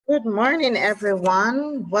Good morning,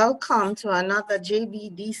 everyone. Welcome to another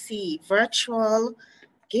JBDC virtual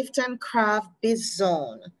gift and craft biz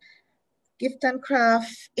zone. Gift and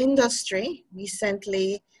craft industry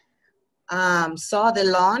recently saw the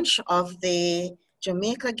launch of the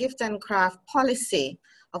Jamaica Gift and Craft Policy,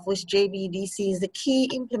 of which JBDC is the key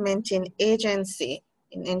implementing agency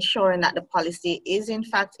in ensuring that the policy is in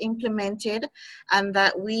fact implemented and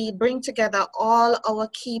that we bring together all our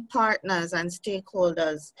key partners and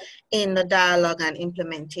stakeholders in the dialogue and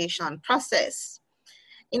implementation process.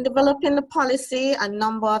 In developing the policy, a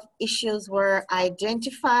number of issues were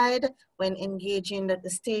identified when engaging the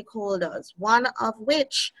stakeholders, one of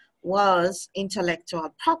which was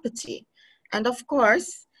intellectual property. And of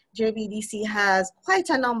course, JBDC has quite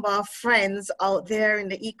a number of friends out there in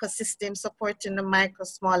the ecosystem supporting the micro,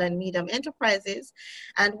 small, and medium enterprises.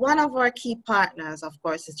 And one of our key partners, of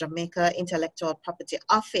course, is Jamaica Intellectual Property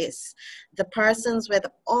Office, the persons with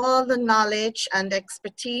all the knowledge and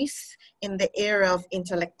expertise in the area of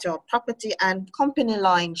intellectual property and company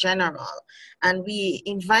law in general. And we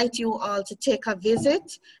invite you all to take a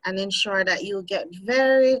visit and ensure that you get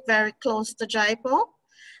very, very close to JIPO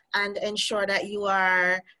and ensure that you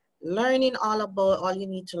are learning all you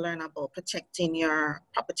need to learn about protecting your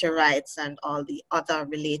property rights and all the other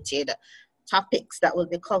related topics that will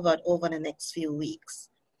be covered over the next few weeks.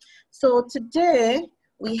 So today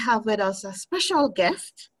we have with us a special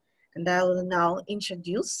guest, and I will now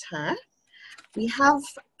introduce her. We have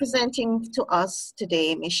presenting to us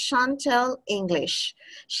today Ms. Chantel English.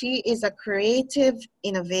 She is a creative,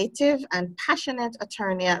 innovative, and passionate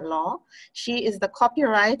attorney at law. She is the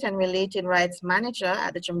Copyright and Related Rights Manager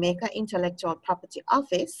at the Jamaica Intellectual Property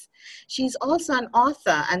Office. She's also an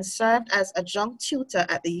author and served as adjunct tutor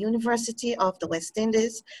at the University of the West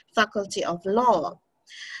Indies Faculty of Law.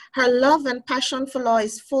 Her love and passion for law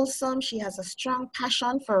is fulsome. She has a strong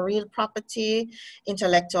passion for real property,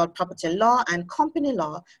 intellectual property law, and company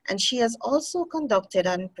law, and she has also conducted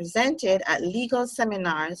and presented at legal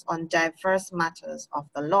seminars on diverse matters of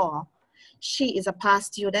the law. She is a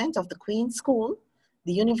past student of the Queen's School,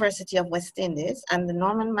 the University of West Indies, and the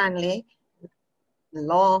Norman Manley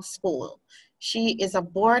Law School. She is a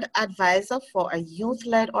board advisor for a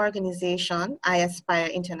youth-led organization, I Aspire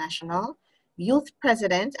International, youth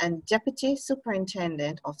president and deputy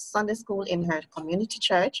superintendent of Sunday school in her community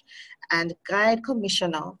church, and guide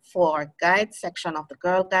commissioner for guide section of the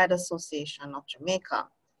Girl Guide Association of Jamaica.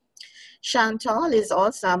 Chantal is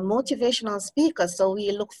also a motivational speaker, so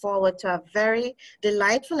we look forward to a very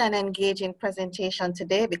delightful and engaging presentation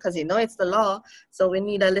today because you know it's the law, so we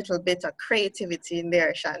need a little bit of creativity in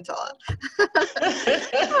there, Chantal.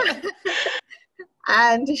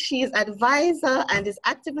 And she's advisor and is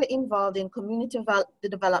actively involved in community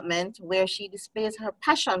development where she displays her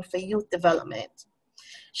passion for youth development.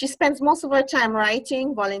 She spends most of her time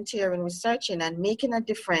writing, volunteering, researching, and making a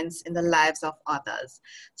difference in the lives of others.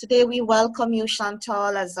 Today, we welcome you,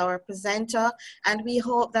 Chantal, as our presenter, and we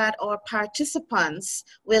hope that our participants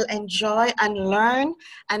will enjoy and learn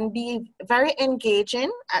and be very engaging.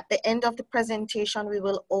 At the end of the presentation, we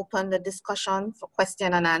will open the discussion for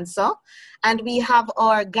question and answer. And we have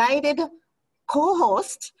our guided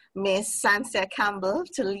co-host, Ms. Sansia Campbell,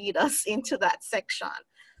 to lead us into that section.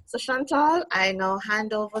 So Chantal, I now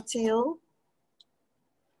hand over to you.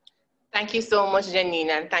 Thank you so much, Janine,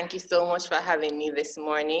 and thank you so much for having me this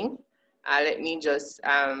morning. Let me just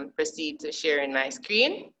proceed to sharing my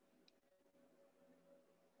screen.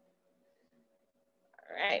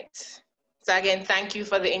 All right. So again, thank you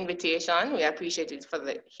for the invitation. We appreciate it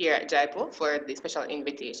here at JIPO for the special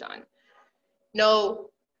invitation. Now,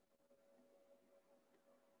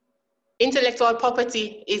 intellectual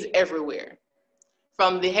property is everywhere.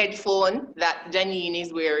 From the headphone that Janine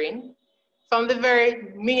is wearing, from the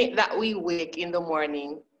very minute that we wake in the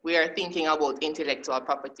morning, we are thinking about intellectual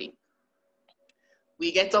property.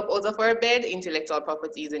 We get up out of our bed, intellectual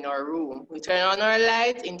property is in our room. We turn on our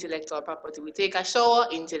lights, intellectual property. We take a shower,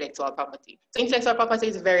 intellectual property. So intellectual property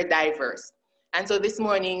is very diverse. And so this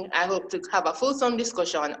morning, I hope to have a fulsome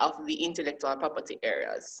discussion of the intellectual property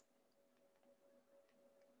areas.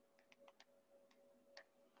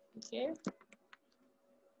 Okay.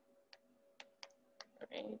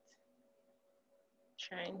 Right.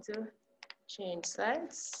 Trying to change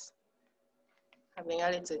slides. Having a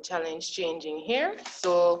little challenge changing here.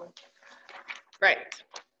 So, right.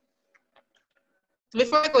 So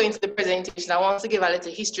before I go into the presentation, I want to give a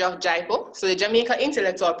little history of JIPO. So the Jamaica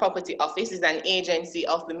Intellectual Property Office is an agency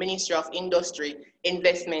of the Ministry of Industry,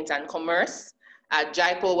 Investment and Commerce.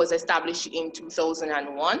 JIPO was established in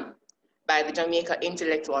 2001 by the Jamaica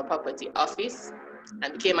Intellectual Property Office.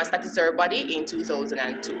 and became a statutory body in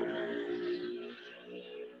 2002.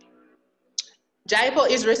 JIPO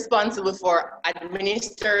is responsible for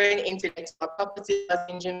administering intellectual property laws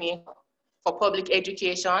in Jamaica, for public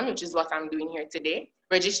education, which is what I'm doing here today,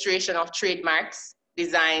 registration of trademarks,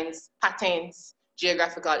 designs, patents,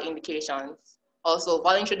 geographical indications, also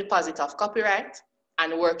voluntary deposit of copyright,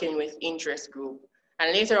 and working with interest group.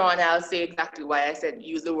 And later on, I'll say exactly why I said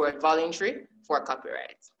use the word voluntary for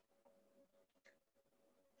copyright.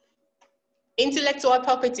 Intellectual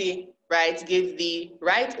property rights give the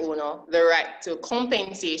right owner the right to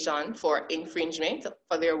compensation for infringement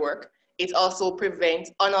for their work. It also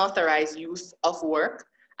prevents unauthorized use of work,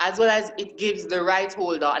 as well as it gives the right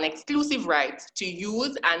holder an exclusive right to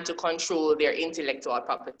use and to control their intellectual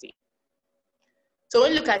property. So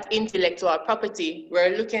when we look at intellectual property,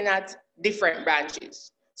 we're looking at different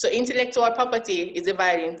branches. So intellectual property is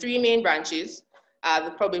divided in three main branches.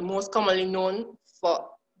 The probably most commonly known for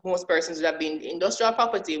most persons would have been industrial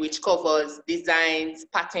property, which covers designs,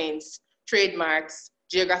 patents, trademarks,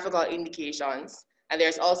 geographical indications, and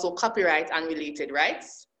there's also copyright and related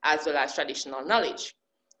rights, as well as traditional knowledge.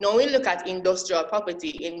 Now, when we look at industrial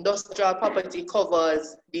property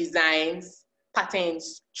covers designs,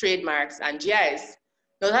 patents, trademarks, and GIs.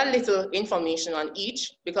 Now, that little information on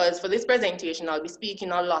each, because for this presentation, I'll be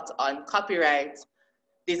speaking a lot on copyright,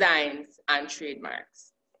 designs, and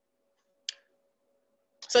trademarks.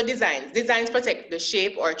 So designs protect the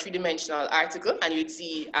shape or three-dimensional article, and you'd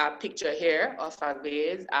see a picture here of a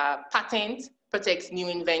vase. Patent protects new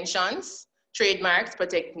inventions. Trademarks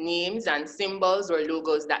protect names and symbols or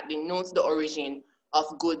logos that denote the origin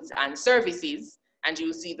of goods and services. And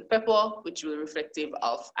you'll see the purple, which will be reflective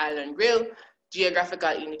of Island Grill.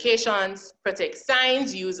 Geographical indications protect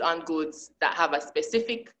signs used on goods that have a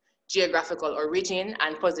specific geographical origin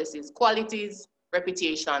and possesses qualities,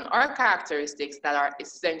 reputation, or characteristics that are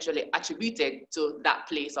essentially attributed to that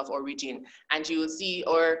place of origin. And you will see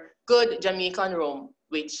our good Jamaican rum,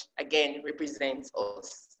 which again represents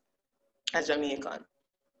us as Jamaican.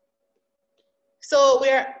 So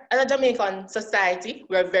we're, as a Jamaican society,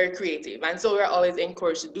 we're very creative. And so we're always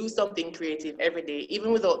encouraged to do something creative every day,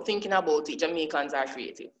 even without thinking about it. Jamaicans are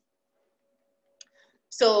creative.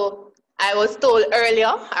 So I was told earlier,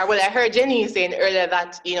 or well, I heard Jenny saying earlier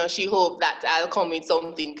that, you know, she hoped that I'll come with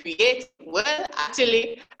something creative. Well,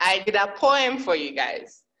 actually, I did a poem for you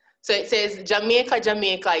guys. So it says, Jamaica,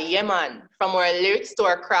 Jamaica, yeah man, from our lyrics to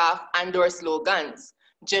our craft and our slogans.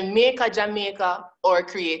 Jamaica, Jamaica, our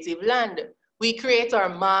creative land. We create our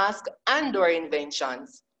mask and our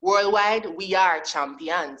inventions. Worldwide, we are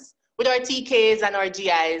champions. With our TKs and our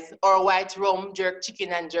GIs, our white rum, jerk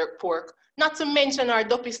chicken and jerk pork, not to mention our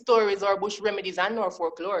dopey stories, our bush remedies and our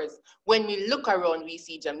folklores. When we look around, we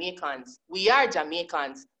see Jamaicans. We are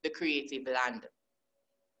Jamaicans, the creative land.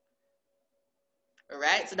 All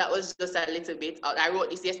right, so that was just a little bit. I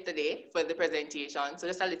wrote this yesterday for the presentation, so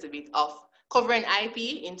just a little bit of covering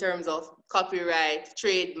IP in terms of copyright,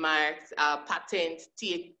 trademarks, patent,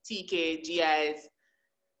 TK, GIs,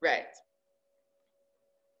 right.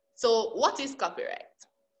 So what is copyright?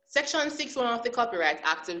 Section 6.1 of the Copyright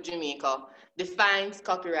Act of Jamaica defines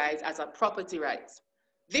copyright as a property right.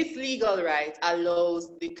 This legal right allows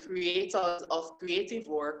the creators of creative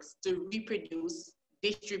works to reproduce,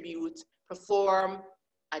 distribute, perform,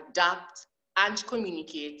 adapt, and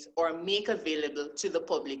communicate or make available to the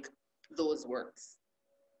public those works.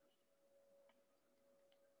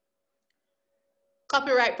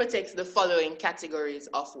 Copyright protects the following categories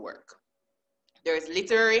of work. There is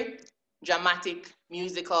literary, dramatic,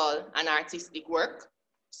 musical, and artistic work,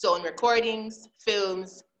 sound recordings,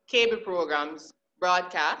 films, cable programs,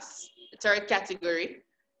 broadcasts. The third category,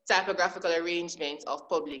 typographical arrangements of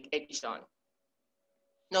public edition.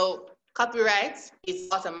 Now, copyright is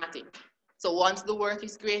automatic. So once the work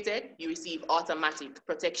is created, you receive automatic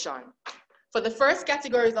protection. For the first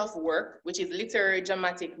categories of work, which is literary,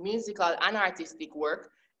 dramatic, musical, and artistic work,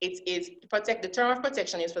 the term of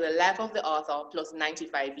protection is for the life of the author plus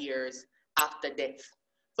 95 years after death.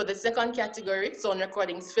 For the second category, sound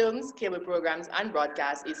recordings, films, cable programs, and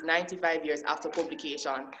broadcasts is 95 years after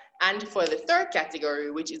publication. And for the third category,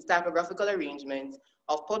 which is typographical arrangements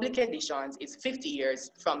of public editions, is 50 years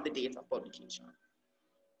from the date of publication.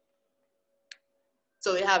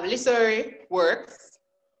 So we have literary works,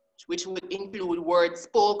 which would include words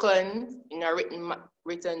spoken in a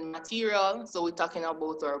written material. So we're talking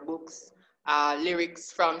about our books,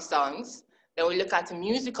 lyrics from songs. Then we look at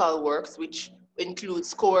musical works, which include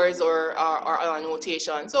scores or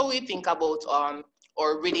notation. So we think about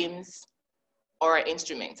or rhythms or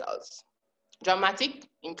instrumentals. Dramatic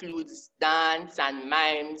includes dance and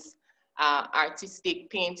mimes artistic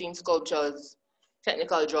painting, sculptures,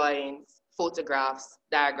 technical drawings, photographs,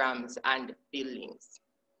 diagrams, and buildings.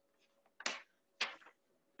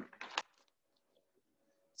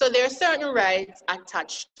 So there are certain rights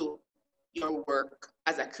attached to your work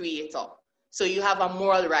as a creator. So you have a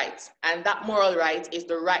moral right, and that moral right is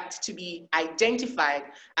the right to be identified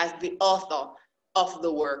as the author of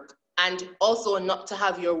the work, and also not to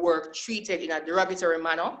have your work treated in a derogatory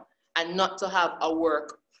manner, and not to have a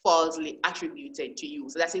work falsely attributed to you.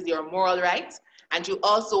 So that is your moral right. And you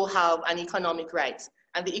also have an economic right.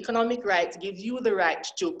 And the economic right gives you the right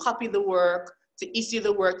to copy the work, to issue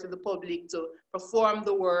the work to the public, to perform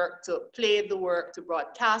the work, to play the work, to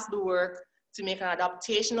broadcast the work, to make an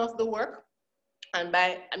adaptation of the work. And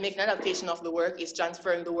by making an adaptation of the work is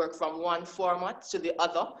transferring the work from one format to the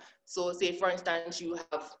other. So say, for instance, you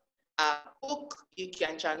have a book, you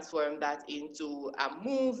can transform that into a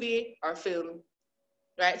movie or film,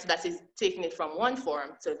 right? So that is taking it from one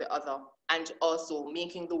form to the other, and also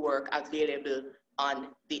making the work available on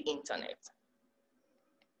the internet.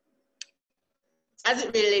 As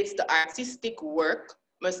it relates to artistic work,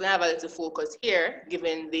 I'm just gonna have a little focus here,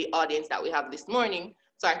 given the audience that we have this morning.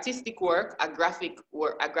 So artistic work, a graphic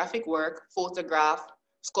work, photograph,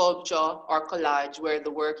 sculpture, or collage, where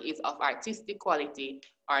the work is of artistic quality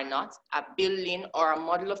or not, a building or a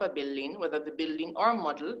model of a building, whether the building or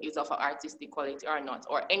model is of artistic quality or not,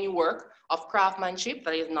 or any work of craftsmanship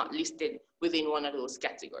that is not listed within one of those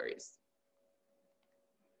categories.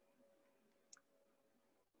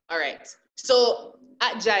 All right, so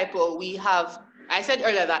at JIPO, we have, I said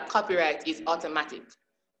earlier that copyright is automatic.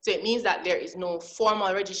 So it means that there is no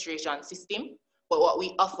formal registration system, but what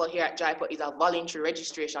we offer here at JIPO is a voluntary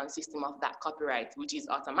registration system of that copyright, which is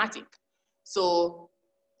automatic. So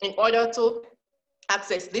in order to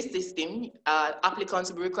access this system, applicants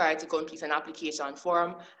will be required to complete an application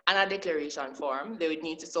form and a declaration form. They would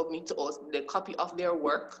need to submit to us the copy of their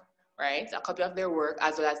work, right? A copy of their work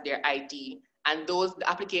as well as their ID. And those, the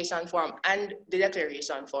application form and the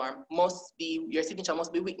declaration form must be, your signature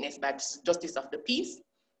must be witnessed by justice of the peace.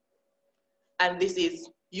 And this is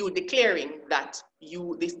you declaring that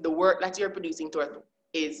the work that you're producing to us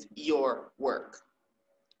is your work,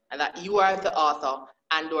 and that you are the author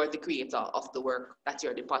and or the creator of the work that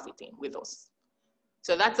you're depositing with us.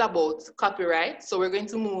 So that's about copyright. So we're going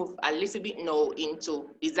to move a little bit now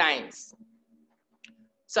into designs.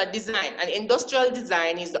 So design, and industrial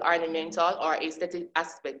design is the ornamental or aesthetic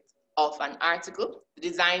aspect of an article. The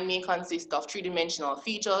design may consist of three-dimensional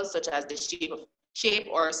features such as the shape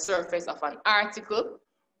or surface of an article,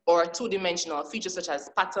 or two-dimensional features such as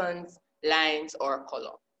patterns, lines, or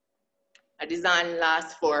color. A design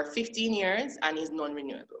lasts for 15 years and is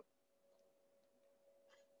non-renewable.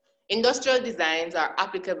 Industrial designs are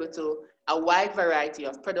applicable to a wide variety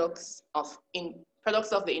of products of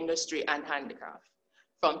the industry and handicraft,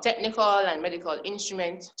 from technical and medical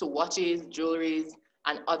instruments to watches, jewelries,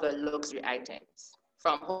 and other luxury items,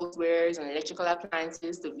 from housewares and electrical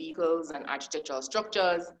appliances to vehicles and architectural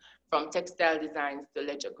structures, from textile designs to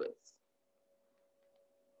leather goods.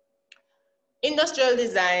 Industrial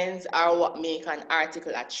designs are what make an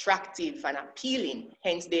article attractive and appealing,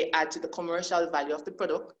 hence they add to the commercial value of the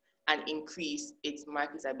product and increase its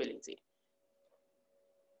marketability.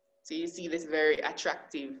 So you see this very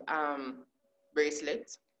attractive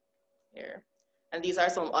bracelet here. And these are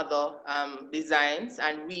some other designs,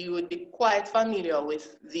 and we would be quite familiar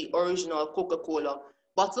with the original Coca-Cola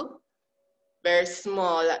bottle, very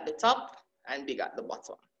small at the top and big at the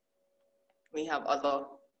bottom. We have other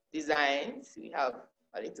designs. We have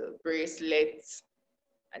a little bracelet,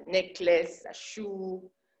 a necklace, a shoe,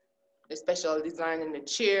 a special design in the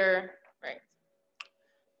chair, right?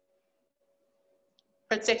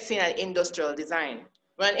 Protecting an industrial design.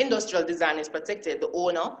 When industrial design is protected, the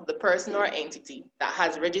owner, the person or entity that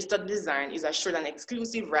has registered design is assured an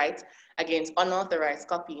exclusive right against unauthorized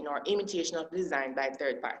copying or imitation of design by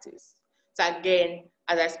third parties. So again,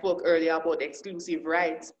 as I spoke earlier about the exclusive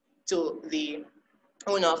right to the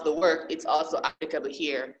owner of the work, it's also applicable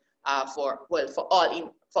here for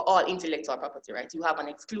all intellectual property, right? You have an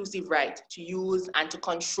exclusive right to use and to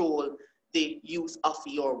control the use of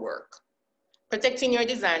your work. Protecting your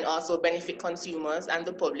design also benefits consumers and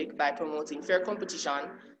the public by promoting fair competition,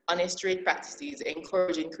 honest trade practices,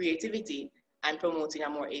 encouraging creativity, and promoting a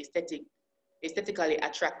more aesthetically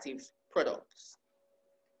attractive products.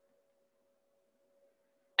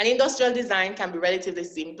 An industrial design can be relatively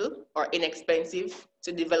simple or inexpensive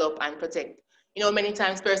to develop and protect. You know, many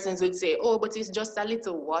times persons would say, oh, but it's just a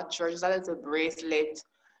little watch or just a little bracelet.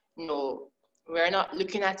 No, we're not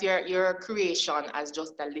looking at your creation as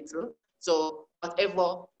just a little. So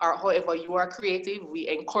whatever or however you are creative, we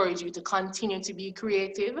encourage you to continue to be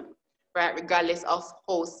creative, right? Regardless of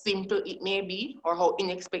how simple it may be or how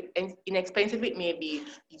inexpensive it may be,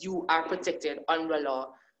 you are protected under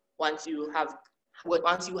law once you have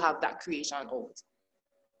that creation out.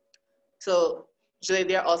 So usually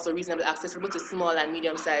they are also reasonably accessible to small and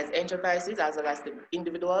medium-sized enterprises, as well as the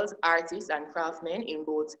individuals, artists, and craftsmen in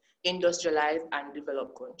both industrialized and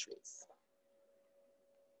developed countries.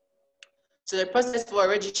 So the process for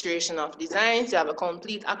registration of designs, you have a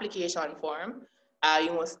complete application form.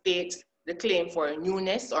 You must state the claim for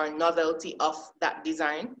newness or novelty of that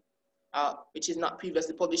design, which is not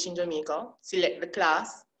previously published in Jamaica. Select the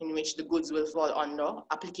class in which the goods will fall under.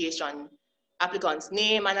 Applicant's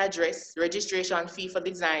name and address. Registration fee for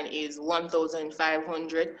design is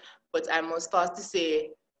 $1,500, but I must first to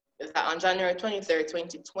say that on January 23rd,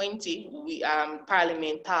 2020,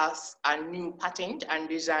 Parliament passed a new patent and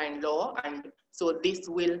design law, and so this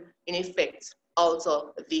will, in effect,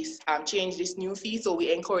 alter this, change this new fee. So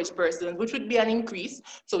we encourage persons, which would be an increase,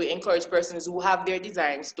 so we encourage persons who have their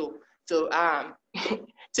designs to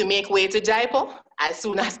make way to JIPO as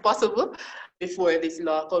soon as possible before this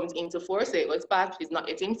law comes into force. So it was passed, it's not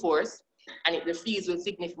yet in force, and the fees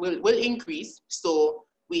will increase. So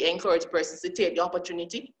we encourage persons to take the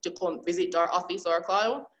opportunity to come visit our office or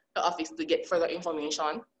call the office to get further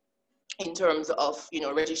information in terms of,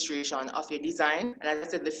 registration of your design. And as I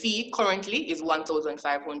said, the fee currently is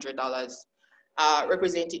 $1,500.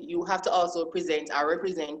 You have to also present a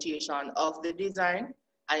representation of the design,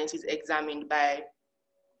 and it is examined by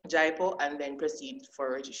JIPO and then proceed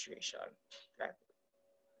for registration. Right.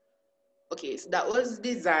 Okay, so that was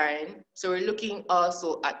design. So we're looking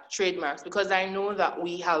also at trademarks, because I know that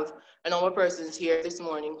we have a number of persons here this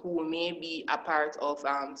morning who may be a part of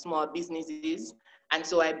small businesses. And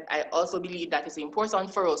so I also believe that it's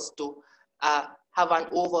important for us to have an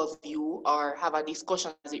overview or have a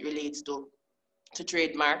discussion as it relates to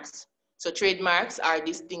trademarks. So trademarks are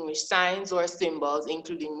distinguished signs or symbols,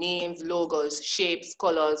 including names, logos, shapes,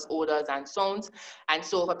 colors, odors, and sounds. And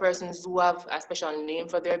so for persons who have a special name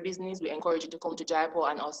for their business, we encourage you to come to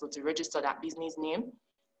JIPO and also to register that business name,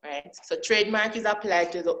 right? So trademark is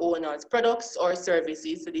applied to the owner's products or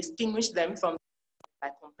services to distinguish them from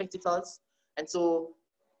competitors. And so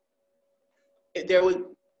it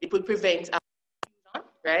would prevent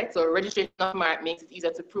confusion, right? So registration of mark makes it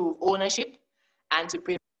easier to prove ownership and to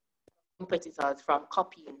prevent competitors from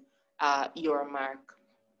copying your mark.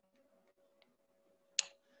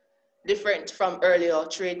 Different from earlier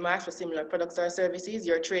trademarks for similar products or services,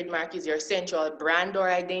 your trademark is your central brand or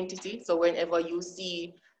identity. So whenever you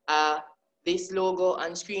see this logo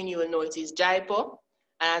on screen, you will know it is JIPO.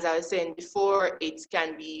 And as I was saying before, it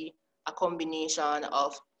can be a combination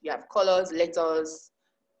of, you have colors, letters,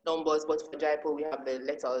 numbers, but for JIPO, we have the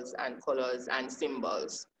letters and colors and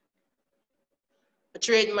symbols. A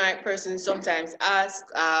trademark person sometimes ask,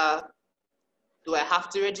 do I have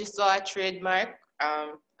to register a trademark?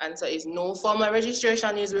 Answer is no, formal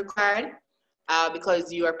registration is required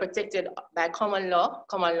because you are protected by common law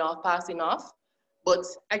passing off. But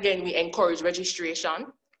again, we encourage registration,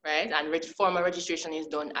 right? And formal registration is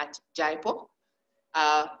done at JIPO.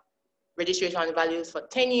 Registration values for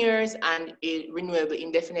 10 years and is renewable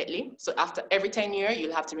indefinitely. So after every 10 years,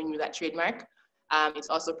 you'll have to renew that trademark. It's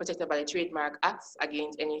also protected by the Trademark Acts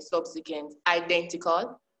against any subsequent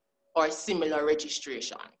identical or similar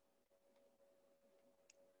registration.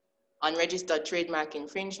 Unregistered trademark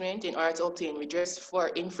infringement. In order to obtain redress for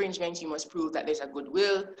infringement, you must prove that there's a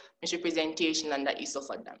goodwill, misrepresentation, and that you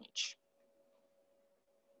suffered damage.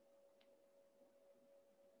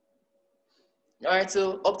 In order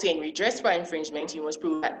to obtain redress for infringement, you must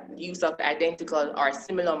prove that the use of the identical or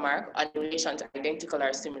similar mark in relation to identical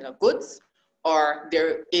or similar goods, or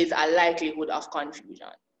there is a likelihood of confusion.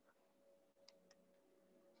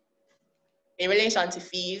 In relation to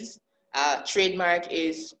fees, trademark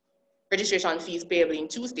is registration fees payable in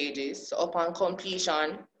 2 stages. So upon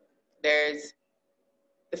completion, there's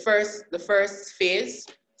the first phase,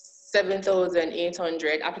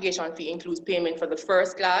 7,800. Application fee includes payment for the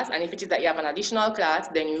first class, and if it is that you have an additional class,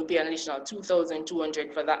 then you pay an additional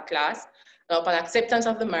 2,200 for that class. Now, upon acceptance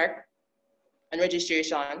of the mark and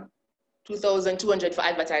registration, 2,200 for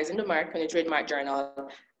advertising the mark in the trademark journal,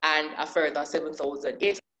 and a further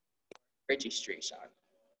 7,800 registration.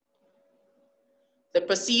 The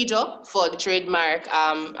procedure for the trademark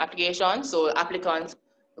application, so applicants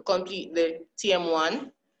complete the TM1,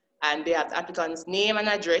 and they have the applicant's name and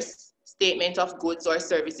address, statement of goods or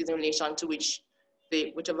services in relation to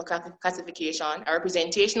whichever classification, a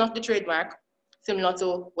representation of the trademark, Similar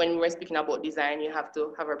to when we were speaking about design, you have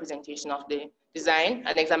to have a representation of the design,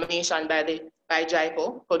 an examination by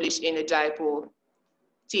JIPO, published in the JIPO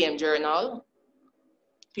TM journal,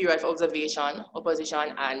 period of observation,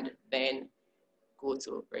 opposition, and then go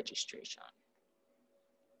to registration.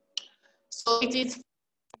 So it is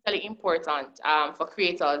really important for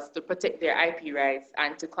creators to protect their IP rights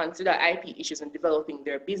and to consider IP issues in developing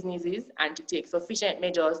their businesses and to take sufficient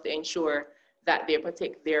measures to ensure that they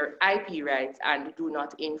protect their IP rights and do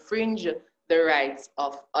not infringe the rights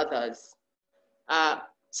of others.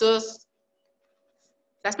 So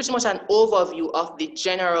that's pretty much an overview of the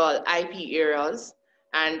general IP areas.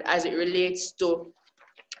 And as it relates to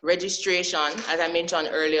registration, as I mentioned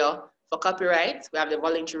earlier, for copyright, we have the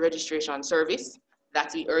voluntary registration service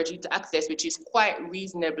that we urge you to access, which is quite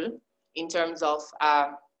reasonable in terms of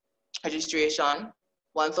registration,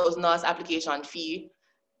 $1,000 application fee,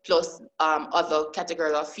 plus other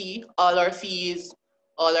categories of fee. All our fees,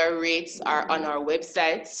 all our rates are on our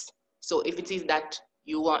websites. So if it is that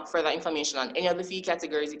you want further information on any of the fee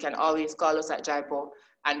categories, you can always call us at JIPO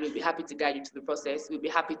and we'll be happy to guide you to the process. We'll be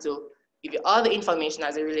happy to give you all the information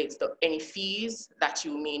as it relates to any fees that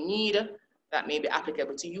you may need that may be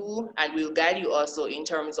applicable to you. And we'll guide you also in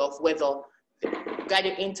terms of whatever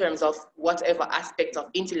aspect of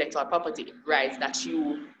intellectual property rights that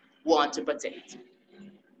you want to protect.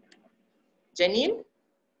 Janine,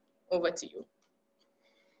 over to you.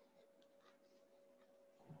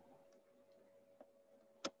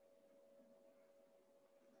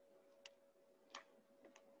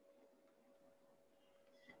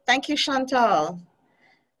 Thank you, Chantal.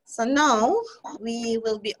 So now we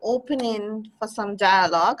will be opening for some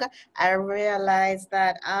dialogue. I realized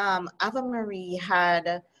that Ava Marie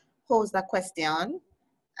had posed a question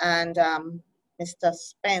and Mr.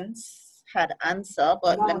 Spence had answered,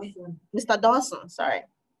 but Mr. Dawson, sorry,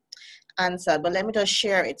 answered, but let me just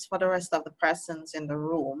share it for the rest of the persons in the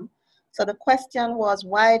room. So the question was,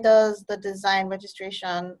 why does the design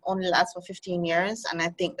registration only last for 15 years? And I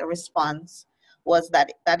think the response was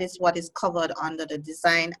that that is what is covered under the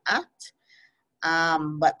Design Act.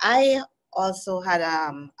 But I also had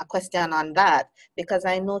a question on that because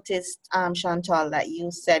I noticed, Chantal, that you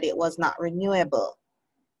said it was not renewable.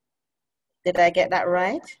 Did I get that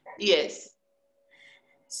right? Yes.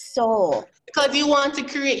 So, because you want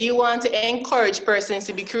to encourage persons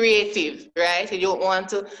to be creative, right? You don't want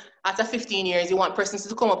to, after 15 years, you want persons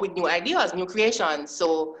to come up with new ideas, new creations.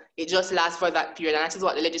 So it just lasts for that period. And that is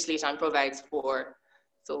what the legislation provides for.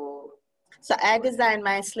 So I designed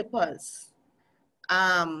my slippers.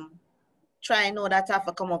 Try know that I have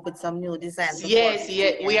to come up with some new designs. Yes,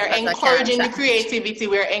 we are encouraging the creativity.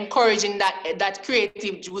 We are encouraging that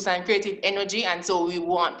creative juice and creative energy, and so we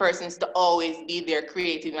want persons to always be there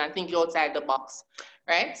creative and think outside the box,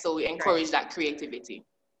 right? So we encourage that creativity.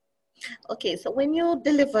 Okay, so when you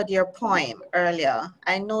delivered your poem earlier,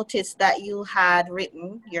 I noticed that you had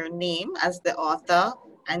written your name as the author,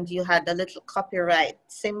 and you had the little copyright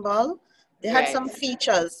symbol. They had some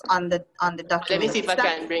features on the document. Let me see if I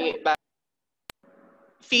can bring it back.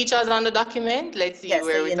 Features on the document. Let's see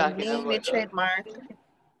where we're talking about. Your trademark.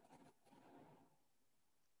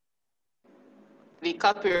 The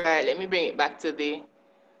copyright. Let me bring it back to the.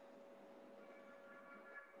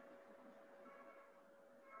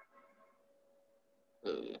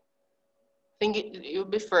 I think it will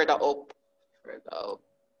be further up.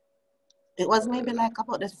 It was maybe like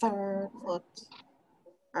about the 3rd foot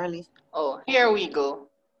early. Oh, here we go.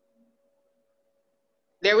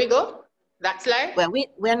 There we go. That slide? Well,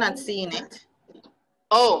 we're not seeing it.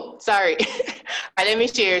 Oh, sorry. Let me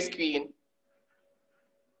share screen.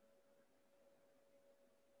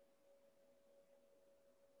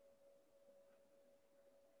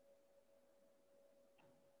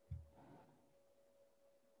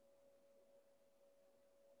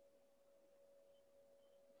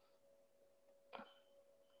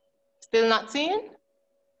 Still not seeing?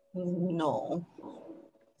 No.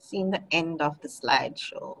 Seeing the end of the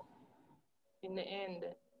slideshow. In the end.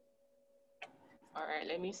 All right,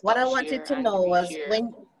 let me stop. What I wanted to know was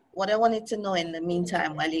what I wanted to know in the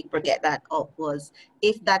meantime, while you get that up, was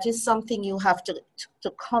if that is something you have to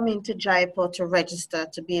come into JIPO to register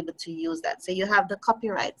to be able to use that. So you have the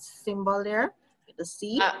copyright symbol there, the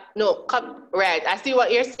C? No, right. I see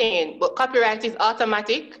what you're saying, but copyright is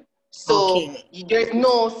automatic. So there's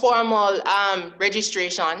no formal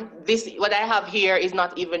registration. What I have here is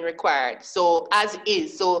not even required. So as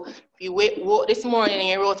is. So if you wrote this morning and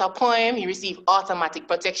you wrote a poem, you receive automatic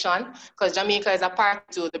protection because Jamaica is a part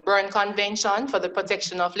to the Berne Convention for the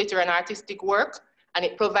protection of literary and artistic work, and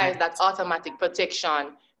it provides that automatic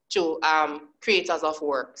protection to creators of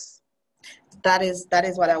works. That is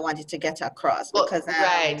what I wanted to get across, because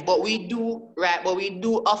but we do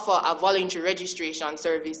offer a voluntary registration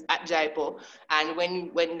service at JIPO, and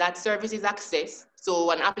when that service is accessed,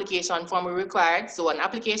 so an application form is required, so an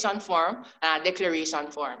application form and a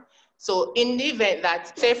declaration form. So in the event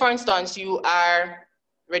that, say for instance, you are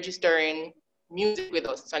registering music with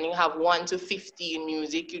us and you have 1 to 15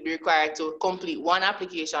 music, you'd be required to complete 1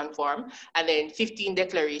 application form and then 15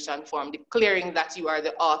 declaration form declaring that you are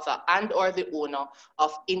the author and or the owner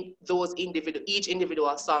of each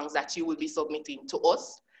individual songs that you will be submitting to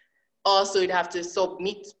us. Also, you'd have to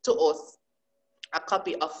submit to us a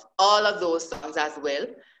copy of all of those songs as well,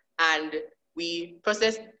 and we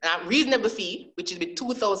process a reasonable fee, which is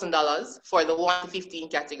 $2,000 for the 1 to 15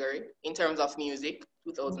 category in terms of music,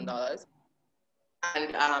 $2,000.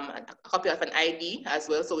 And a copy of an ID as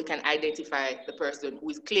well, so we can identify the person who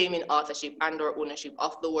is claiming authorship and or ownership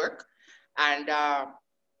of the work. And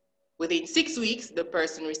within 6 weeks, the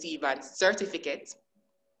person receives a certificate,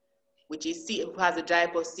 which is who has a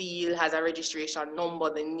JIPO seal, has a registration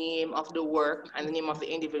number, the name of the work, and the name of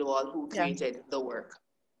the individual who created the work.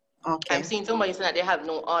 Okay. I'm seeing somebody saying that they have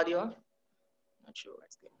no audio. Not sure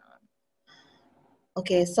what's going on.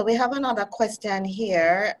 Okay, so we have another question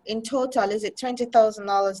here. In total, is it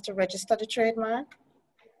 $20,000 to register the trademark?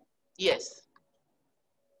 Yes.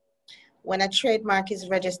 When a trademark is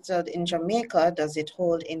registered in Jamaica, does it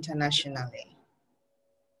hold internationally?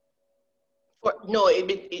 No,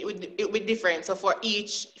 it would be different. So for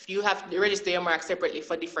each, if you have to register your mark separately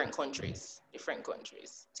for different countries.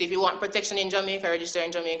 So if you want protection in Jamaica, register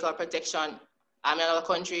in Jamaica, or protection in another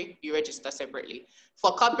country, you register separately.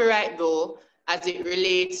 For copyright though, as it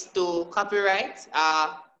relates to copyright,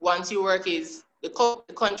 once your work is, the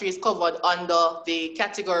country is covered under the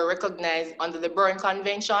category recognized under the Berne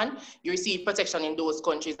Convention, you receive protection in those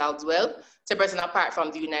countries as well, separate and apart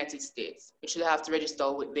from the United States, which you have to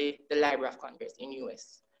register with the Library of Congress in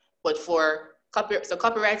US. But for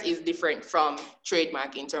copyright is different from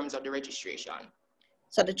trademark in terms of the registration.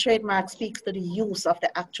 So the trademark speaks to the use of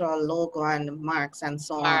the actual logo and marks and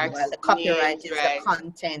so on, while the copyright is the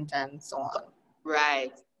content and so on.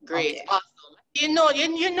 Right, great, okay. Awesome. You know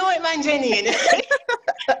it, man, Jenny.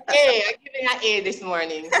 Hey, I'm giving an A this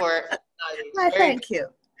morning for knowledge. Thank you.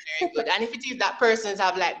 Very good. And if it is that persons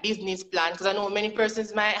have like business plan, because I know many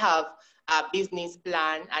persons might have a business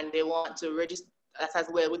plan and they want to register that as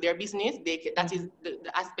well with their business, that is the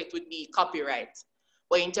aspect would be copyright.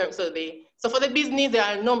 But in terms of so for the business, there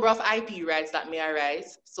are a number of IP rights that may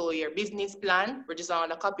arise. So your business plan, register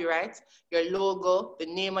under copyright, your logo, the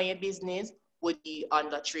name of your business would be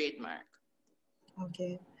under trademark.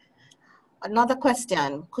 Okay. Another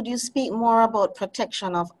question, could you speak more about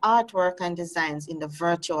protection of artwork and designs in the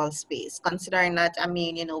virtual space? Considering that, I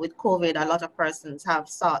mean, you know, with COVID, a lot of persons have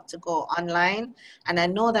sought to go online, and I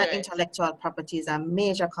know that intellectual property is a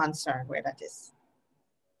major concern where that is.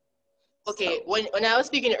 Okay, so when I was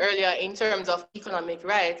speaking earlier in terms of economic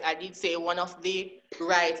rights, I did say one of the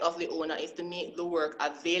rights of the owner is to make the work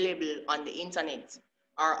available on the internet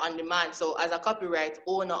or on demand. So as a copyright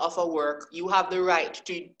owner of a work, you have the right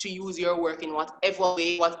to use your work in whatever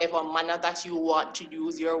way, whatever manner that you want to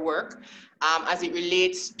use your work. As it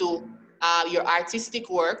relates to your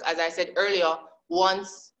artistic work, as I said earlier,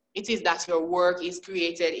 once it is that your work is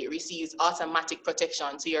created, it receives automatic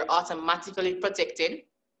protection. So you're automatically protected,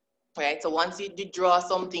 right? So once you draw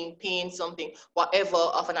something, paint something, whatever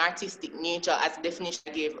of an artistic nature, as the definition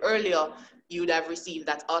I gave earlier, you would have received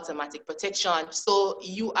that automatic protection. So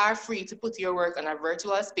you are free to put your work on a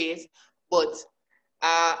virtual space, but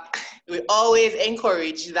we always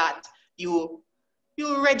encourage that you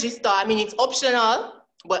register. I mean, it's optional,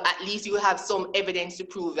 but at least you have some evidence to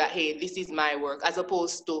prove that, hey, this is my work, as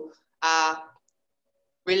opposed to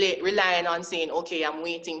relying on saying, okay, I'm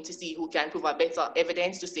waiting to see who can prove a better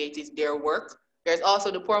evidence to say it is their work. There's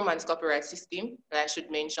also the poor man's copyright system that I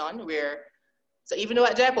should mention, where, so even though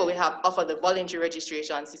at JIPO we have offered the voluntary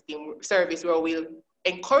registration system service where we'll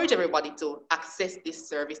encourage everybody to access this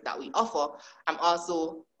service that we offer, I'm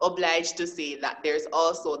also obliged to say that there's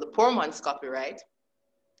also the poor man's copyright,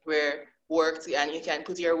 where works, and you can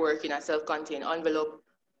put your work in a self-contained envelope,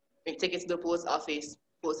 you take it to the post office,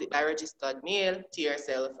 post it by registered mail to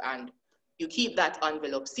yourself, and you keep that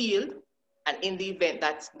envelope sealed. And in the event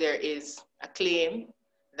that there is a claim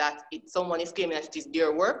that someone is claiming that it is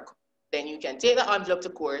their work, then you can take the envelope to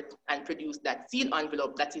court and produce that sealed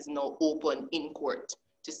envelope that is now open in court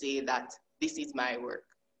to say that this is my work.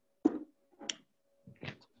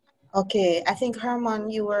 Okay, I think Herman,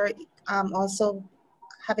 you were also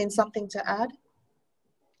having something to add?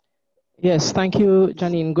 Yes, thank you,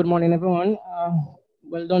 Janine. Good morning, everyone.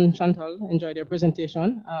 Well done, Chantal. Enjoyed your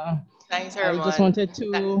presentation. Thanks, I just Herman. wanted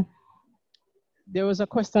to, there was a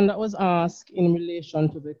question that was asked in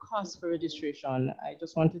relation to the cost for registration. I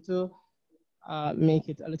just wanted to make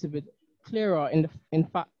it a little bit clearer in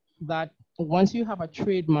fact that once you have a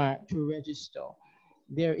trademark to register,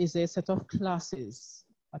 there is a set of classes,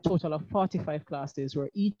 a total of 45 classes, where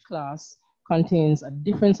each class contains a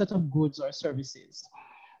different set of goods or services.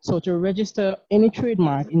 So to register any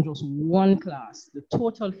trademark in just one class, the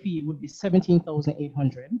total fee would be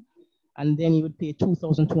 17,800, and then you would pay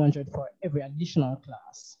 2,200 for every additional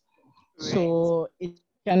class. Right. So it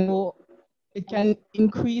can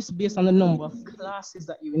increase based on the number of classes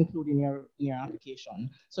that you include in your application.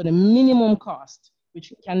 So the minimum cost,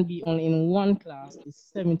 which can be only in one class, is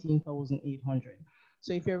 17,800.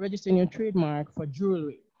 So if you're registering your trademark for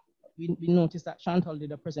jewelry, we noticed that Chantal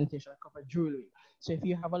did a presentation cover jewelry. So if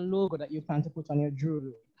you have a logo that you plan to put on your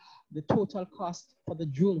jewelry, the total cost for the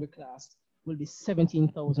jewelry class will be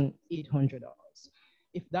 $17,800.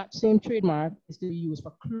 If that same trademark is to be used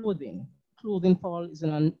for clothing, clothing falls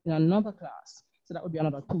in another class. So that would be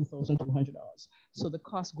another $2,200. So the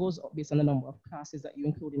cost goes up based on the number of classes that you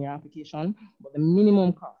include in your application, but the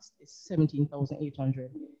minimum cost is $17,800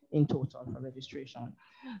 in total for registration.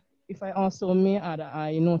 If I also may add,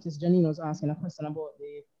 I noticed Janine was asking a question about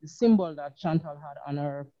the symbol that Chantal had on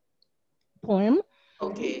her poem.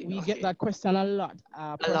 Okay. We get that question a lot.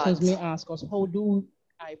 Persons may ask us, how do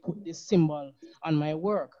I put this symbol on my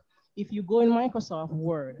work? If you go in Microsoft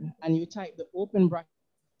Word and you type the open bracket,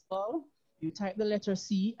 you type the letter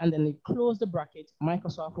C and then you close the bracket,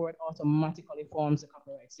 Microsoft Word automatically forms the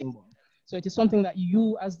copyright symbol. So it is something that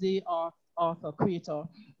you as the author, creator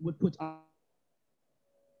would put on.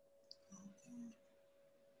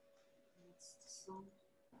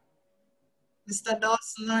 Mr.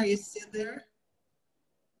 Dawson, are you still there?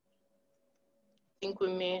 I think we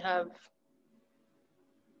may have.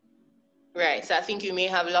 Right, so I think you may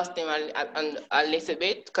have lost him a little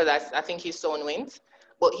bit because I think his sound went.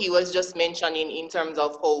 But he was just mentioning in terms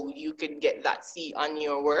of how you could get that C on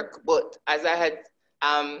your work. But as I had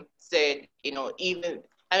said, you know, even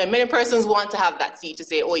many persons want to have that C to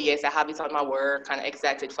say, oh yes, I have it on my work, and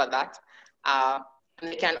excited for that.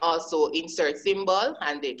 And they can also insert symbol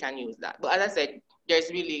and they can use that. But as I said, there's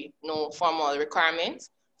really no formal requirement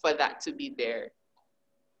for that to be there.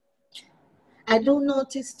 I do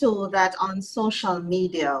notice too that on social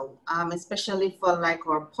media, especially for like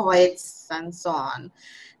our poets and so on,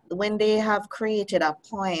 when they have created a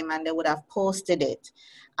poem and they would have posted it,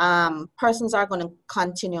 persons are going to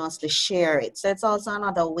continuously share it. So it's also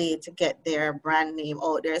another way to get their brand name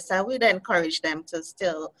out there. So we'd encourage them to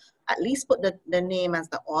still at least put the name as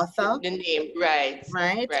the author. The name, right.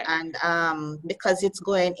 Right. And because it's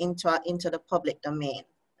going into the public domain.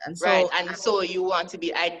 And so, right, and so you want to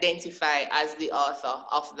be identified as the author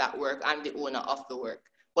of that work and the owner of the work.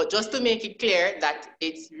 But just to make it clear that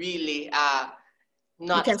it's really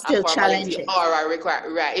not a formality or a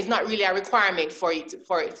requirement. Right, it's not really a requirement for you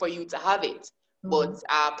to have it. Mm-hmm. But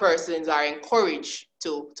persons are encouraged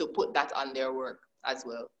to put that on their work as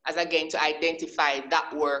well, as again to identify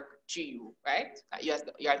that work to you, right? You're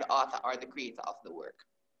the author or the creator of the work.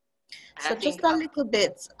 So just a little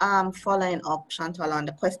bit following up, Chantal, on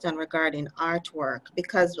the question regarding artwork,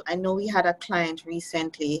 because I know we had a client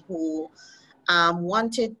recently who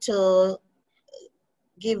wanted to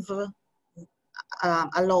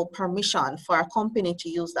allow permission for a company to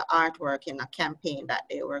use the artwork in a campaign that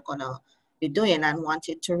they were going to be doing, and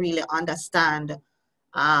wanted to really understand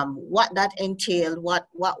what that entailed, what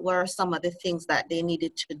were some of the things that they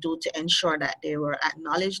needed to do to ensure that they were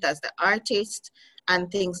acknowledged as the artist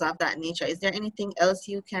and things of that nature. Is there anything else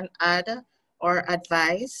you can add or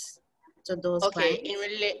advise to those clients?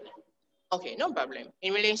 Okay, no problem.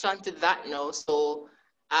 In relation to that, no. So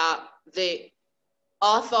the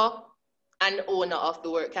author and owner of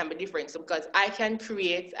the work can be different. So because I can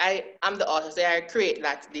create, I'm the author, so I create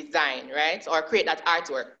that design, right? Or create that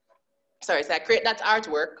artwork. Sorry, so I create that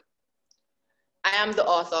artwork. I am the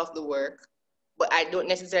author of the work, but I don't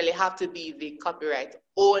necessarily have to be the copyright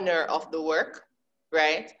owner of the work,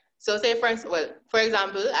 right? So say for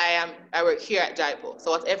example, I work here at JIPO.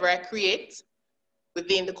 So whatever I create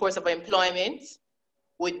within the course of employment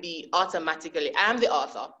would be automatically, I am the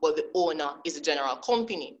author, but the owner is the general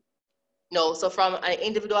company. No, so from an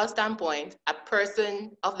individual standpoint, a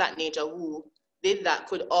person of that nature who did that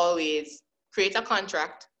could always create a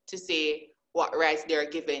contract to say what rights they're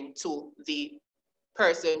given to the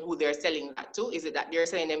person who they're selling that to. Is it that they're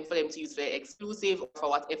selling them for them to use for exclusive or for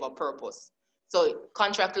whatever purpose? So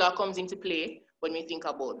contract law comes into play when we think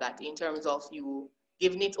about that in terms of you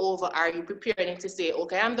giving it over? Are you preparing it to say,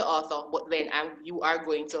 okay, I'm the author, but then you are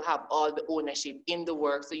going to have all the ownership in the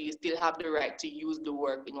work, so you still have the right to use the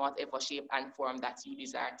work in whatever shape and form that you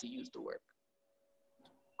desire to use the work?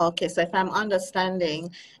 Okay, so if I'm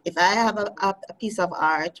understanding, if I have a piece of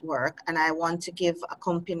artwork and I want to give a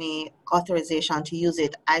company authorization to use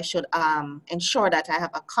it, I should ensure that I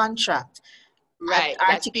have a contract Right,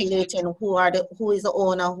 articulating who is the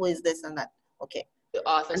owner, who is this and that. Okay. The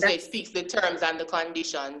author, And so it speaks the terms and the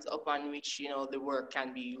conditions upon which, you know, the work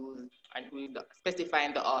can be used, and with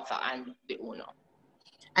specifying the author and the owner.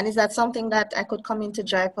 And is that something that I could come into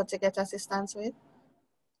JIPO to get assistance with?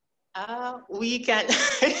 We can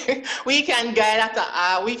we can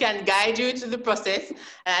guide you to the process,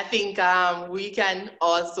 and I think we can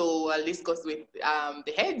also discuss with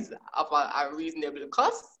the heads of a reasonable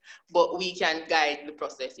cost, but we can guide the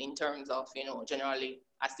process in terms of, you know, generally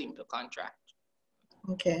a simple contract.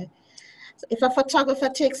 Okay. So if a photographer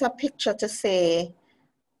takes a picture to say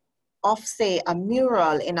a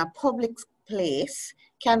mural in a public place,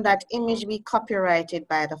 can that image be copyrighted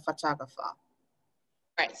by the photographer?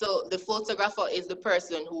 Right, so the photographer is the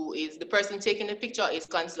person taking the picture is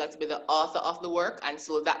considered to be the author of the work, and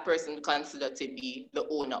so that person is considered to be the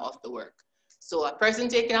owner of the work. So a person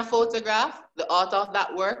taking a photograph, the author of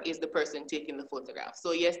that work is the person taking the photograph.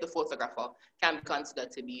 So yes, the photographer can be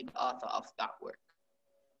considered to be the author of that work.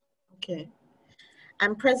 Okay.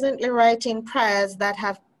 I'm presently writing prayers that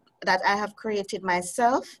I have created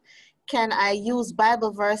myself. Can I use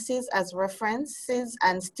Bible verses as references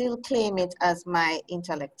and still claim it as my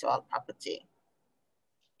intellectual property?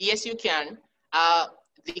 Yes, you can.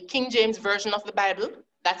 The King James Version of the Bible,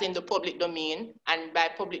 that's in the public domain. And by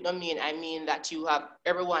public domain, I mean that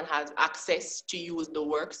everyone has access to use the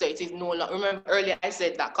work. So it is no longer, remember earlier I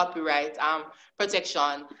said that copyright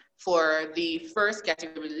protection for the first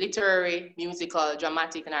category, literary, musical,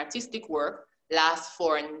 dramatic, and artistic work, lasts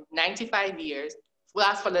for 95 years,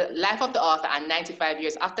 lasts for the life of the author and 95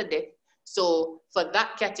 years after death. So for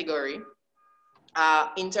that category,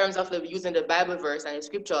 in terms of using the Bible verse and the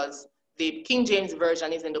scriptures, the King James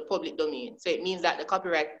Version is in the public domain. So it means that the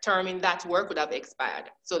copyright term in that work would have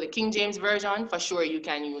expired. So the King James Version, for sure, you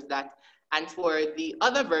can use that. And for the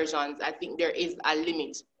other versions, I think there is a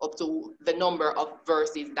limit up to the number of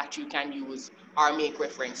verses that you can use or make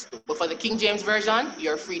reference to. But for the King James Version,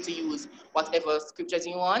 you're free to use whatever scriptures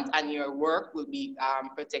you want and your work will be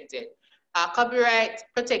protected. Copyright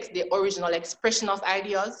protects the original expression of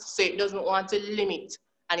ideas, so it doesn't want to limit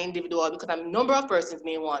an individual, because a number of persons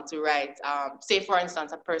may want to write, say for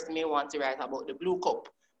instance, a person may want to write about the blue cup,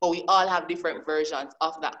 but we all have different versions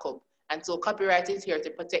of that cup. And so copyright is here to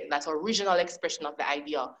protect that original expression of the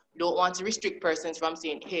idea. We don't want to restrict persons from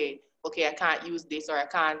saying, hey, okay, I can't use this, or I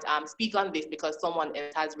can't speak on this because someone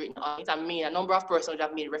else has written on it. I mean, a number of persons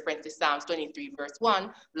have made reference to Psalms 23 verse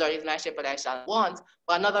 1, the Lord is my shepherd, I shall want.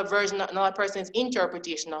 But another person's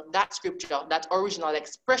interpretation of that scripture, that original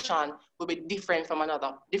expression, will be different from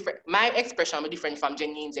my expression will be different from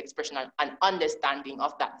Janine's expression and understanding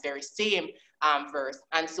of that very same verse.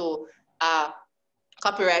 And so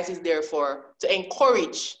copyright is therefore to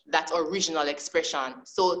encourage that original expression.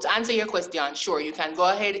 So to answer your question, sure, you can go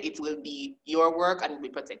ahead. It will be your work and it will be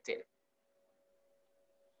protected.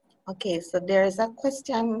 Okay, so there is a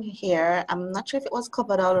question here. I'm not sure if it was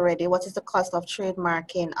covered already. What is the cost of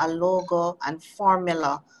trademarking a logo and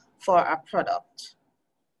formula for a product?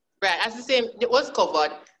 Right, as the same, it was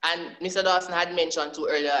covered, and Mr. Dawson had mentioned too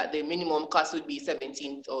earlier, the minimum cost would be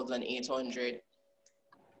 $17,800.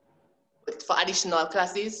 But for additional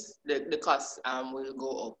classes, the cost will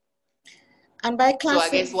go up. And by classes, so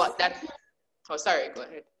I guess what that, oh, sorry, go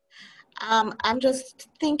ahead. I'm just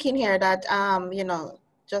thinking here that, you know,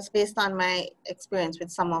 just based on my experience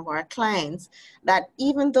with some of our clients, that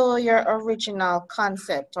even though your original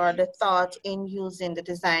concept or the thought in using the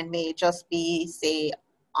design may just be, say,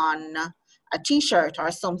 on a t-shirt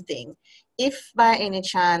or something, if by any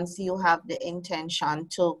chance you have the intention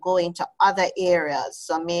to go into other areas,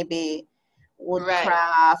 so maybe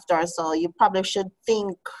woodcraft or so, you probably should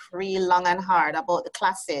think real long and hard about the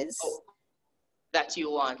classes that you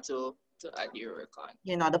want to add your work on.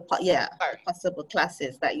 You know, the possible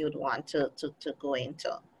classes that you'd want to go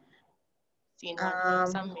into.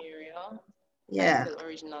 Samaria. Yeah. The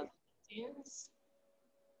original paintings.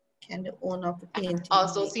 Can the owner of the painting?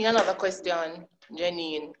 Also, see another question,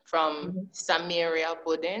 Janine, from Samaria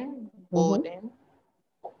Boden. Right.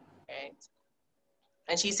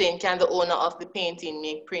 And she's saying, can the owner of the painting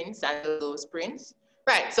make prints and those prints?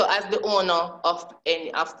 Right. So as the owner of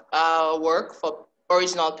any work for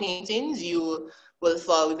original paintings, you will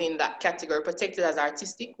fall within that category, protected as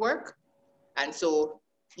artistic work. And so,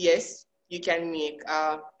 yes, you can make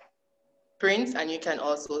prints and you can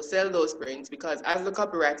also sell those prints, because as the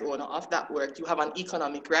copyright owner of that work, you have an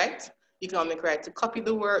economic right to copy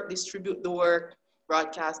the work, distribute the work,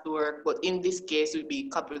 broadcast the work, but in this case, it would be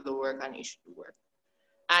copy the work and issue the work.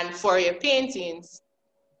 And for your paintings,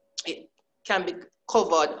 it can be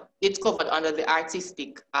covered, it's covered under the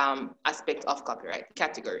artistic aspect of copyright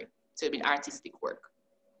category. So it'd be artistic work.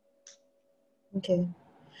 Okay.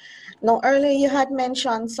 Now, earlier you had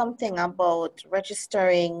mentioned something about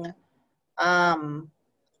registering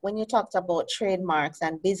when you talked about trademarks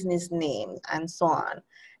and business names and so on.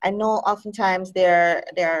 I know oftentimes there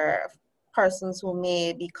are persons who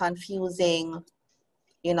may be confusing,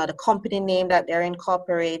 you know, the company name that they're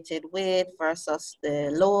incorporated with versus the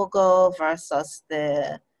logo versus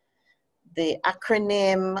the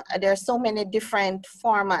acronym. There are so many different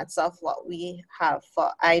formats of what we have for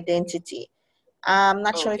identity. I'm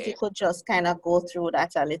not sure if you could just kind of go through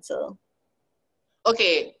that a little.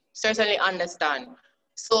 Okay, certainly understand.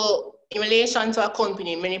 So in relation to a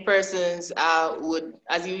company, many persons would,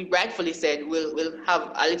 as you rightfully said, will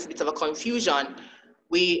have a little bit of a confusion.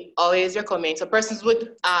 We always recommend, so persons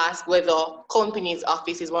would ask whether company's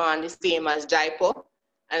office is one and the same as JIPO,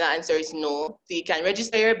 and the answer is no. So you can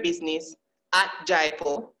register your business at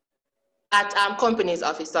JIPO, at company's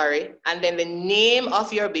office, sorry, and then the name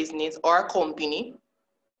of your business or company,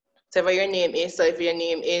 whatever your name is. So if your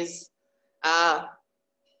name is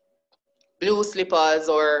Blue Slippers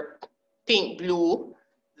or Pink Blue,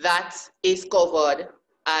 that is covered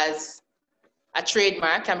as a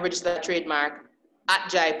trademark, can register a trademark at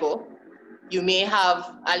JIPO. You may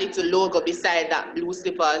have a little logo beside that Blue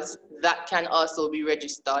Slippers that can also be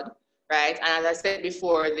registered, right? And as I said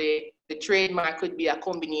before, the trademark could be a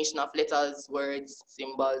combination of letters, words,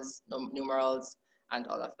 symbols, numerals, and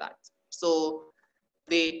all of that. So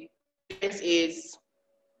the difference is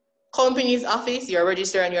company's office, you're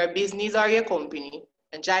registering your business or your company.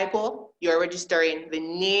 And JIPO, you're registering the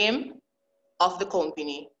name of the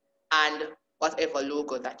company and whatever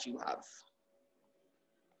logo that you have.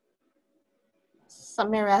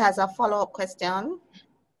 Samira has a follow-up question.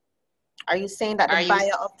 Are you saying that the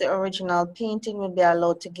buyer of the original painting will be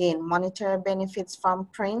allowed to gain monetary benefits from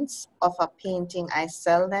prints of a painting I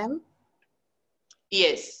sell them?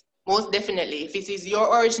 Yes, most definitely. If it is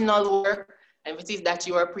your original work, and if it is that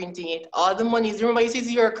you are printing it, all the money is, remember, it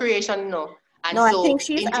is your creation, no? And no, so I think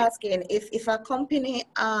she's asking if a company,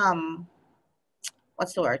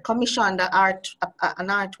 what's the word, commissioned an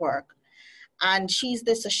artwork, and she's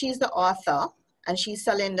the author, and she's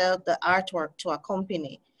selling the artwork to a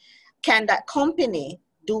company. Can that company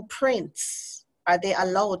do prints? Are they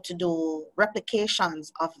allowed to do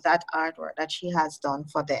replications of that artwork that she has done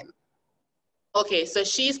for them? Okay, so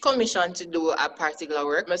she's commissioned to do a particular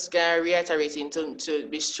work. I'm just gonna reiterate to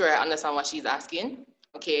be sure I understand what she's asking.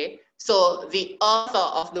 Okay, so the author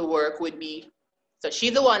of the work would be, so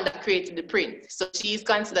she's the one that created the print. So she's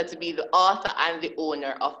considered to be the author and the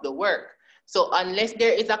owner of the work. So unless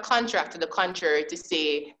there is a contract to the contrary to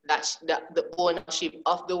say that the ownership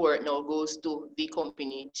of the work now goes to the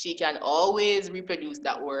company, she can always reproduce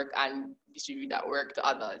that work and distribute that work to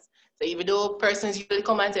others. So even though persons usually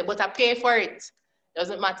come and say, but I pay for it,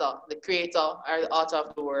 doesn't matter. The creator or the author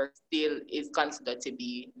of the work still is considered to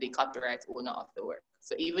be the copyright owner of the work.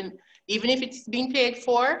 So even if it's being paid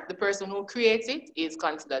for, the person who creates it is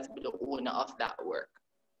considered to be the owner of that work.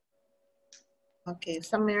 Okay,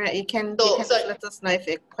 Samira, you can just let us know if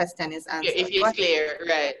your question is answered. If it's clear,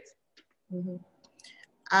 right.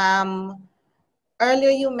 Mm-hmm. Earlier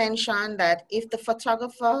you mentioned that if the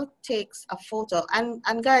photographer takes a photo,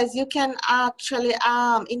 and guys, you can actually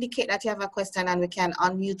indicate that you have a question and we can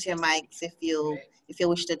unmute your mics if you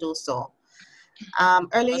wish to do so.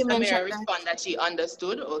 Earlier you mentioned respond that she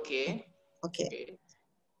understood. Okay. Okay.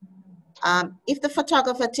 If the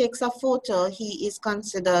photographer takes a photo, he is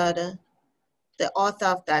considered the author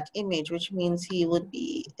of that image, which means he would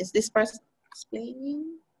be, is this person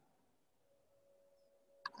explaining?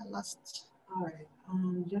 I lost. All right.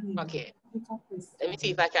 Okay. Let me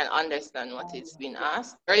see if I can understand what is being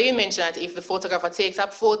asked. Earlier you mentioned that if the photographer takes a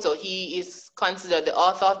photo, he is considered the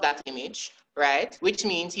author of that image, right? Which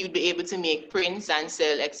means he would be able to make prints and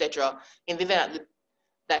sell, etc. in the event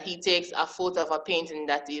that he takes a photo of a painting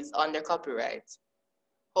that is under copyright.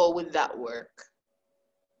 How would that work?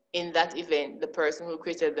 In that event, the person who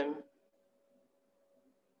created them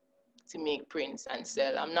to make prints and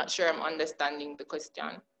sell. I'm not sure I'm understanding the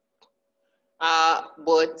question.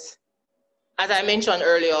 But as I mentioned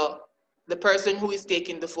earlier, the person who is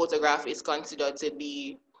taking the photograph is considered to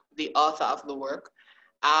be the author of the work.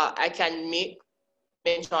 I can make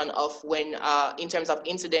mention of when, in terms of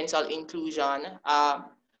incidental inclusion,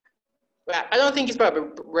 right, I don't think it's probably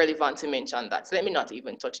relevant to mention that. So let me not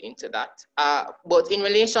even touch into that. But in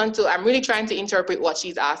relation to, I'm really trying to interpret what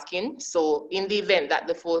she's asking. So in the event that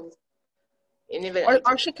the fourth, in the event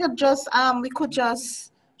or she could just,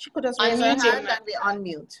 she could just raise her hand and we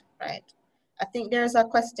unmute, right? I think there's a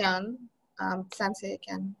question, Sansi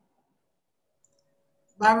can.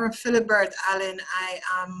 Barbara Philibert Allen, I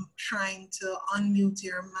am trying to unmute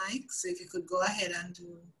your mic, so if you could go ahead and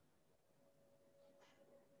do.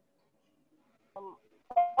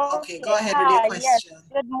 Okay, go ahead with your question. Yes,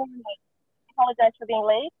 good morning. I apologize for being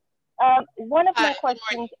late. One of my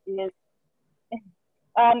questions is,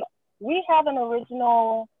 we have an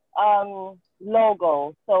original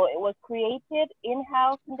logo, so it was created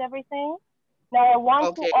in-house and everything. Now I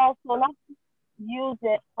want to also not use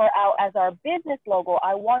it for as our business logo.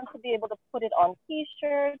 I want to be able to put it on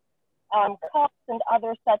T-shirts, cups, and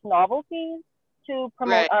other such novelties to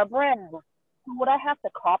promote our brand. Would I have to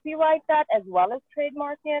copyright that as well as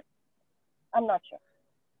trademark it? I'm not sure.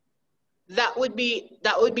 That would be,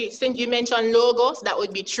 since you mentioned logos, that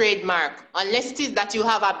would be trademark. Unless it is that you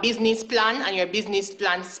have a business plan and your business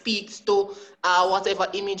plan speaks to whatever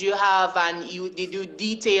image you have and you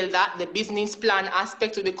detail that, the business plan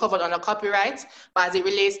aspect will be covered under copyright. But as it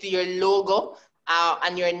relates to your logo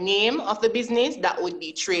and your name of the business, that would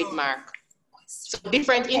be trademark. So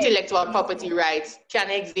different intellectual property rights can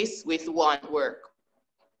exist with one work.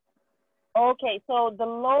 Okay, so the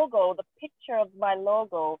logo, the picture of my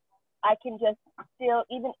logo, I can just still,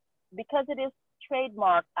 even because it is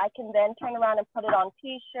trademarked, I can then turn around and put it on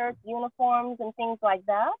T-shirts, uniforms, and things like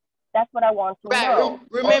that. That's what I want to know.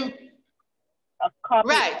 Remember,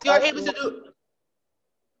 you're able to do.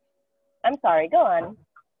 I'm sorry, go on.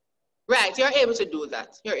 Right, you're able to do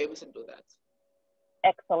that. You're able to do that.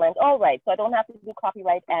 Excellent. All right, so I don't have to do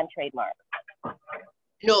copyright and trademark.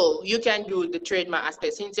 No, you can do the trademark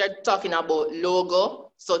aspect. Since you're talking about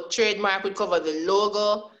logo, so trademark would cover the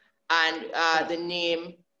logo and the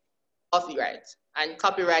name of the right. And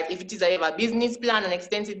copyright, if it is a business plan, an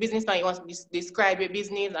extensive business plan, you want to describe your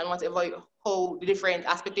business and whatever, how the different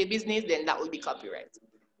aspect of business, then that would be copyright.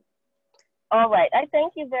 All right, I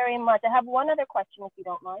thank you very much. I have one other question, if you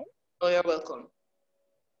don't mind. Oh, you're welcome.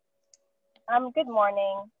 Good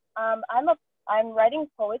morning. I'm writing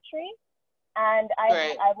poetry, and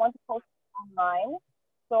I want to post it online.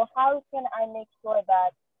 So how can I make sure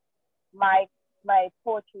that my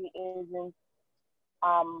poetry isn't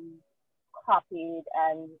copied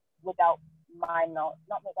and without my knowledge,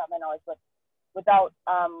 not without my knowledge, but without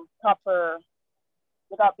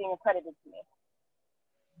without being accredited to me?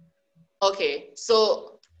 Okay,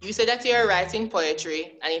 so you said that you're writing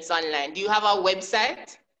poetry and it's online. Do you have a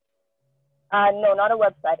website? No, not a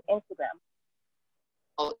website, Instagram.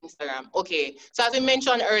 Oh, Instagram. Okay. So as we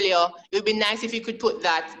mentioned earlier, it would be nice if you could put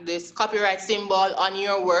this copyright symbol on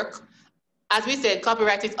your work. As we said,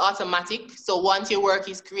 copyright is automatic. So once your work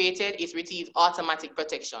is created, it receives automatic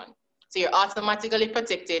protection. So you're automatically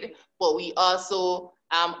protected, but we also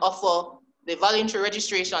offer the voluntary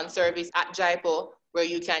registration service at JIPO, where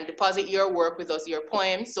you can deposit your work with us, your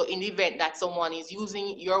poems. So in the event that someone is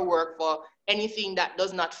using your work for anything that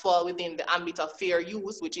does not fall within the ambit of fair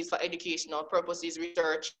use, which is for educational purposes,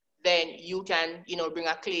 research, then you can, bring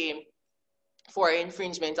a claim for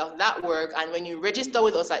infringement of that work. And when you register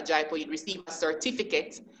with us at JIPO, you receive a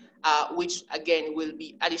certificate, which again will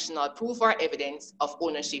be additional proof or evidence of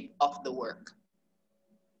ownership of the work.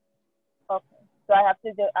 Okay, so I have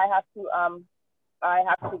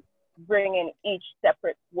to bring in each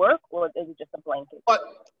separate work, or is it just a blanket?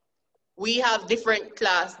 We have different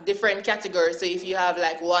categories. So if you have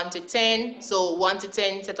like 1 to 10, so 1 to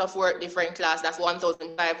 10 set of work, different class, that's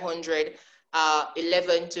 1,500.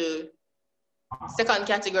 11 to second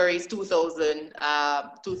category is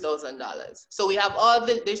 $2,000. So we have all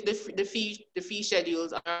the fee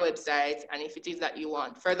schedules on our website, and if it is that you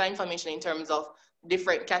want further information in terms of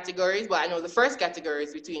different categories, but I know the first category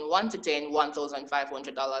is between 1 to 10,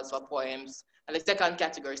 $1,500 for poems, and the second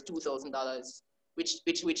category is $2,000, which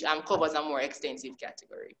covers a more extensive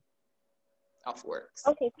category of works.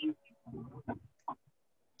 Okay, thank you.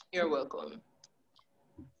 You're welcome.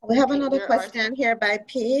 We have another question here by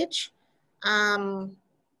Paige.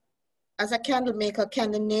 As a candle maker,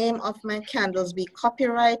 can the name of my candles be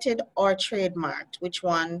copyrighted or trademarked? Which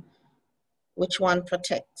one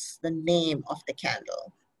protects the name of the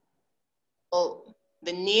candle? Oh,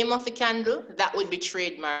 the name of the candle, that would be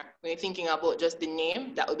trademark. When you're thinking about just the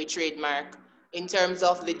name, that would be trademark. In terms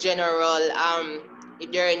of the general, if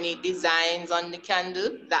there are any designs on the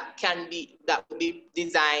candle, that would be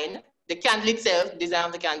design. the candle itself, design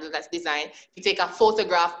of the candle that's designed. If you take a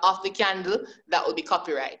photograph of the candle, that will be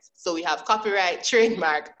copyright. So we have copyright,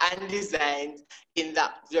 trademark, and design in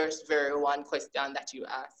that just very one question that you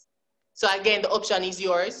asked. So again, the option is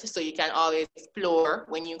yours. So you can always explore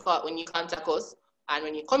when you contact us, and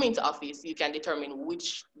when you come into office, you can determine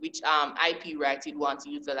which IP right you'd want to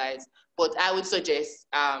utilize. But I would suggest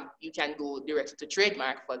you can go directly to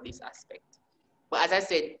trademark for this aspect. But as I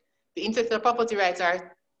said, the intellectual property rights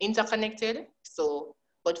are interconnected. So,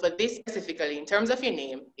 but for this specifically, in terms of your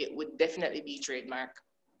name, it would definitely be trademark.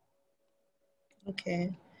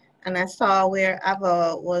 Okay. And I saw where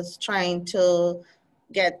Ava was trying to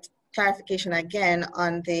get clarification again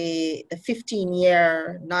on the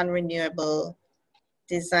 15-year non-renewable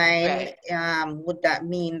design. Right. Would that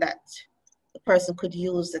mean that the person could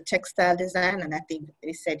use the textile design? And I think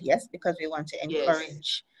they said yes, because we want to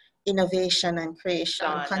encourage innovation and creation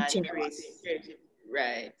continuous. Creative,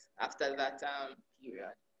 right, after that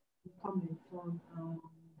period.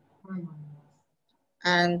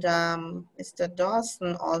 And Mr.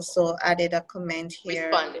 Dawson also added a comment here.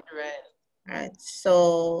 Responded, right. Right.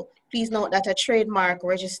 So please note that a trademark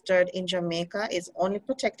registered in Jamaica is only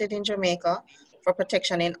protected in Jamaica. For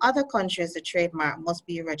protection in other countries, the trademark must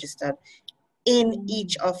be registered in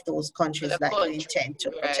each of those countries that you intend to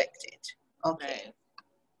protect it. Okay.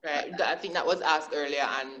 Right. I think that was asked earlier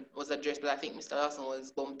and was addressed, but I think Mr. Dawson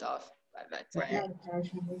was bumped off at that time. Right.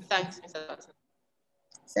 Thanks, Mr. Dawson.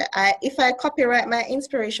 So if I copyright my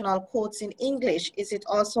inspirational quotes in English, is it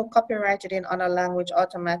also copyrighted in other languages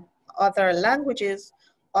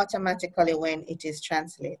automatically when it is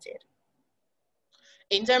translated?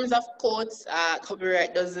 In terms of quotes,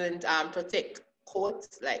 copyright doesn't protect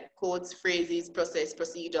quotes, like quotes, phrases,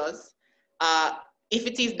 procedures. If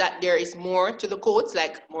it is that there is more to the quotes,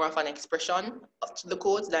 like more of an expression to the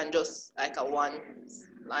quotes than just like a one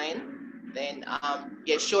line, then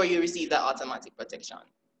yeah, sure, you receive that automatic protection.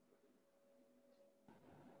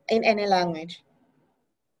 In any language?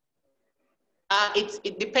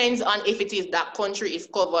 It depends on if it is that country is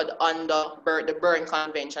covered under the Berne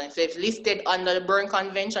Convention. So if listed under the Berne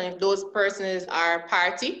Convention, if those persons are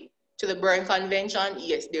party to the Berne Convention,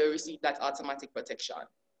 yes, they will receive that automatic protection.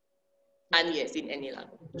 And yes, in any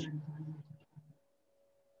language.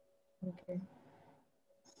 Okay.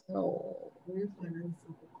 So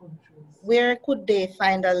where could they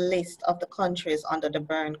find a list of the countries under the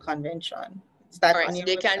Berne Convention? Is that on your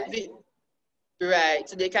website? Right,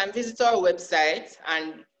 so they can visit our website,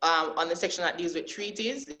 and on the section that deals with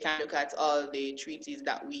treaties, they can look at all the treaties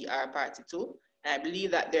that we are party to. And I believe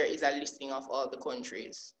that there is a listing of all the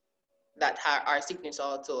countries that are signatories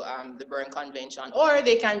to the Berne Convention, or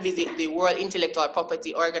they can visit the World Intellectual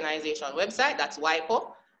Property Organization website, that's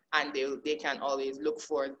WIPO, and they can always look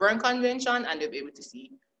for the Berne Convention, and they'll be able to see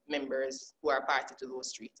members who are party to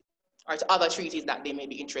those treaties, or to other treaties that they may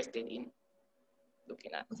be interested in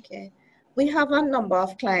looking at. Okay. We have a number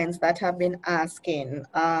of clients that have been asking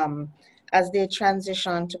as they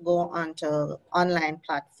transition to go onto online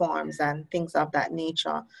platforms and things of that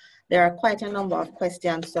nature. There are quite a number of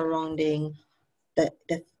questions surrounding the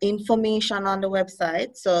information on the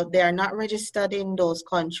website. So they are not registered in those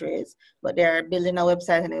countries, but they're building a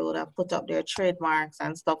website and they would have put up their trademarks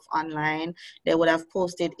and stuff online. They would have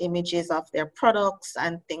posted images of their products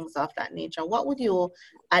and things of that nature. What would you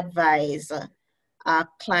advise a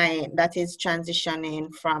client that is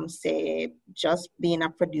transitioning from, say, just being a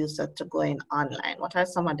producer to going online? What are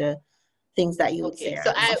some of the things that you would say?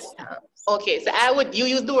 So you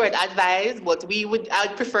use the word advise, but I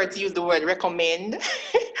would prefer to use the word recommend.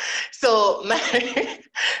 So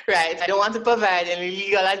right, I don't want to provide any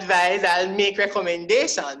legal advice, I'll make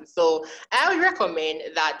recommendations. So I would recommend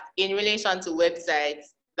that in relation to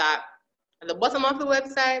websites, that at the bottom of the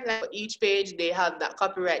website, like for each page, they have that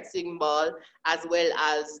copyright symbol, as well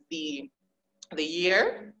as the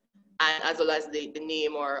year, and as well as the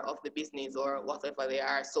name of the business or whatever they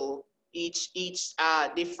are. So each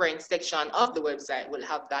different section of the website will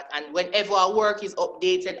have that. And whenever a work is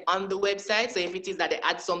updated on the website, so if it is that they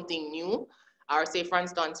add something new, or say for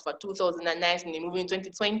instance for 2019, they move in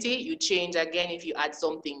 2020, you change again if you add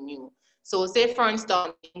something new. So say for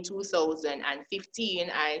instance, in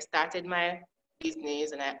 2015, I started my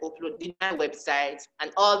business and I uploaded my website,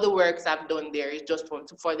 and all the works I've done there is just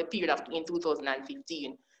for the period of in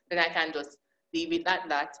 2015. Then I can just leave it at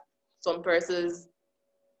that. Some persons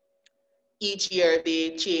each year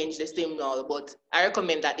they change the symbol, but I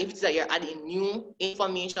recommend that if it's that you're adding new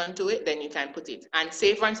information to it, then you can put it. And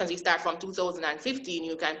say, for instance, you start from 2015,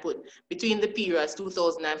 you can put between the periods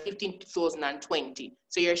 2015 to 2020.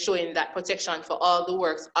 So you're showing that protection for all the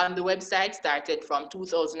works on the website started from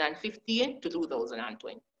 2015 to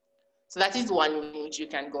 2020. So that is one way in which you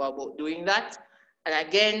can go about doing that. And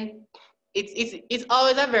again, it's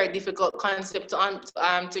always a very difficult concept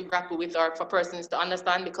to grapple with, or for persons to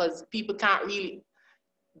understand, because people can't really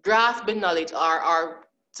grasp the knowledge or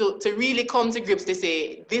to really come to grips to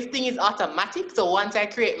say, this thing is automatic. So once I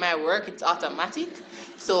create my work, it's automatic.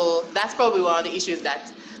 So that's probably one of the issues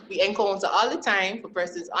that we encounter all the time for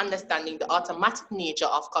persons understanding the automatic nature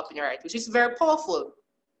of copyright, which is very powerful,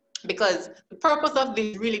 because the purpose of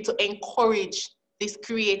this is really to encourage this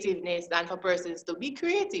creativeness and for persons to be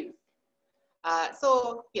creative.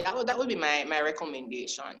 So yeah, that would be my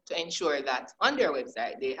recommendation, to ensure that on their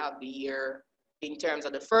website they have the year in terms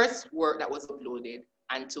of the first work that was uploaded,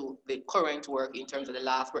 and to the current work in terms of the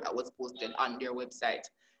last work that was posted on their website.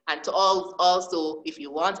 And to also, if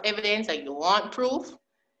you want evidence and you want proof,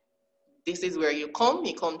 this is where you come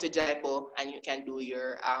to JIPO, and you can do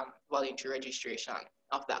your voluntary registration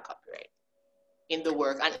of that copyright in the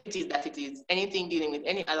work. And it is anything dealing with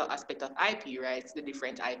any other aspect of IP rights, the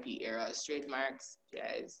different IP eras, trademarks,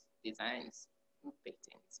 GIs, designs,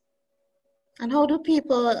 patents. And how do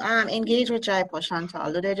people engage with JIPO,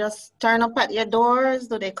 Chantal? Do they just turn up at your doors?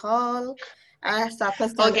 Do they call? I asked a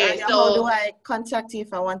question earlier, so how do I contact you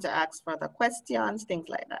if I want to ask further questions, things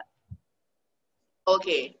like that?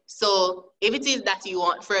 Okay, so if it is that you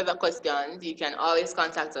want further questions, you can always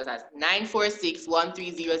contact us at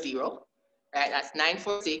 946-1300. Right, that's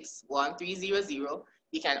 946-1300.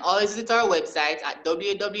 You can always visit our website at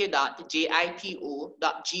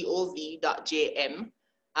www.jipo.gov.jm.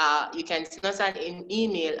 You can send us an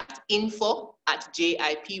email at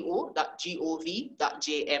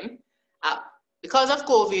info@jipo.gov.jm. Because of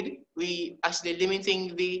COVID, we actually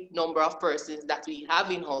limiting the number of persons that we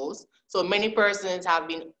have in-house. So many persons have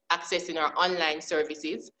been accessing our online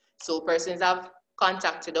services. So persons have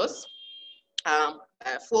contacted us.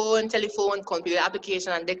 Phone, telephone, complete the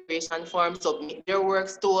application and declaration form, submit their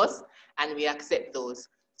works to us, and we accept those.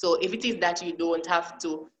 So if it is that you don't have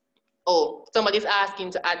to, somebody's asking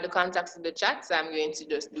to add the contacts to the chat, so I'm going to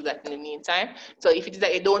just do that in the meantime. So if it is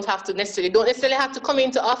that you don't necessarily have to come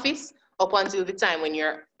into office up until the time when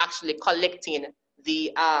you're actually collecting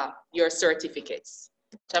the your certificates.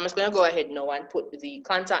 So I'm just going to go ahead now and put the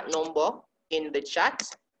contact number in the chat.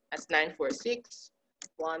 That's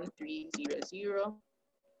 946-1300,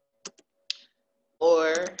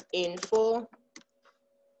 or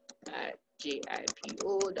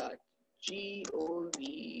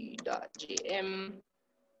info@jipo.gov.jm,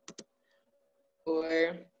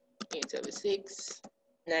 or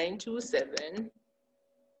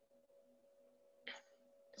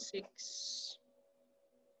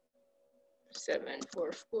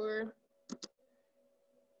 876-927-6744,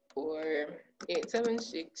 or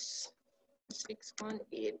 876-618-1681.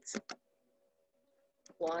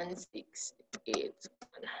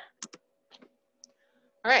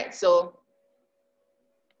 All right, so.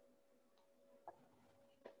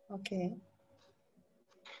 Okay.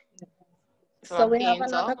 So we have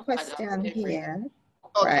another question here.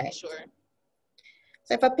 Okay, right. Sure.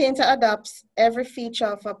 So if a painter adopts every feature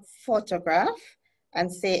of a photograph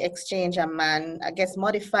and say exchange a man, I guess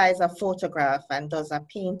modifies a photograph and does a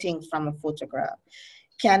painting from a photograph,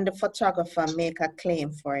 can the photographer make a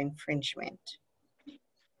claim for infringement?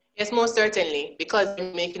 Yes, most certainly, because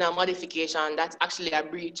you're making a modification, that's actually a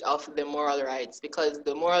breach of the moral rights, because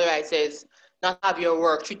the moral right says not have your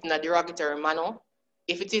work treated in a derogatory manner.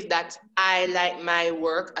 If it is that I like my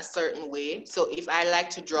work a certain way, so if I like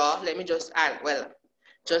to draw, let me just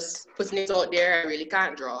just putting it out there, I really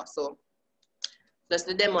can't draw. So just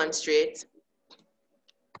to demonstrate,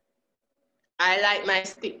 I like my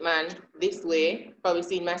stickman this way. Probably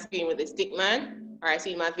seen my screen with the stickman, or I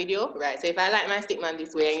see my video, right? So if I like my stickman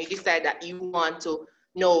this way, and you decide that you want to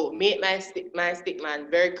make my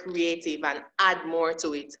stickman very creative and add more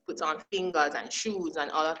to it, put on fingers and shoes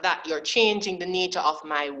and all of that, you're changing the nature of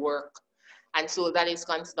my work. And so that is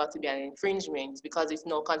considered to be an infringement, because it's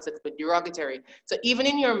no concept but derogatory. So even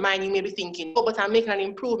in your mind, you may be thinking, oh, but I'm making an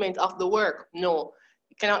improvement of the work. No,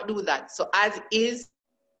 you cannot do that. So as is,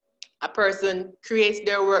 a person creates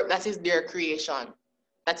their work, that is their creation.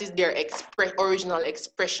 That is their original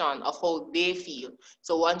expression of how they feel.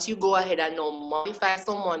 So once you go ahead and now modify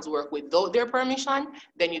someone's work without their permission,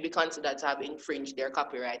 then you'll be considered to have infringed their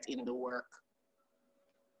copyright in the work.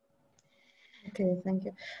 Okay, thank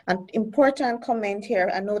you. An important comment here.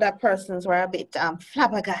 I know that persons were a bit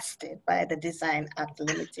flabbergasted by the Design Act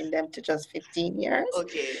limiting them to just 15 years.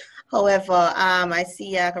 Okay. However, I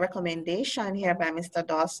see a recommendation here by Mr.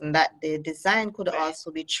 Dawson that the design could also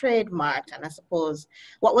be trademarked. And I suppose,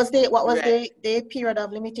 what was the period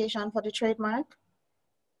of limitation for the trademark?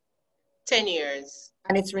 10 years.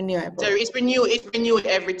 And it's renewable. So it's renewed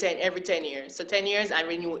every 10 years. So 10 years and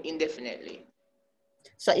renewed indefinitely.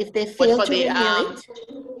 So if they fail to renew it,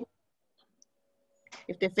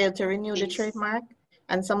 if they fail to renew the trademark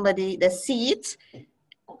and somebody, they see it,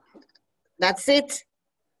 that's it.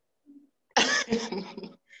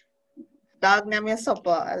 Dog name your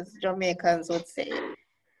supper, as Jamaicans would say.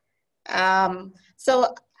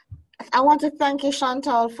 So I want to thank you,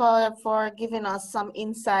 Chantal, for giving us some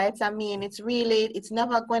insights. I mean, it's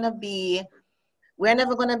never going to be, we're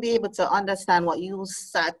never going to be able to understand what you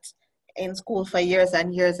sat in school for years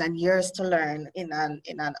and years and years to learn in an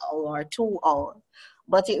hour or 2 hours.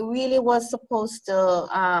 But it really was supposed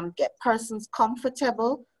to get persons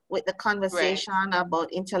comfortable with the conversation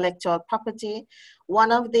about intellectual property.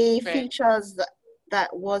 One of the features that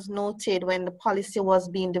was noted when the policy was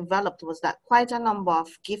being developed was that quite a number of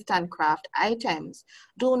gift and craft items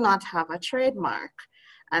do not have a trademark.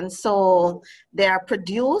 And so they are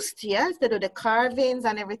produced, yes, they do the carvings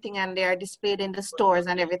and everything, and they are displayed in the stores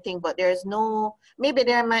and everything, but there's no, maybe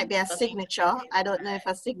there might be a signature. I don't know if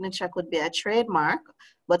a signature could be a trademark,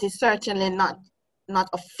 but it's certainly not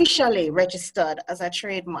officially registered as a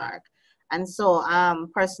trademark. And so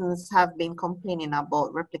persons have been complaining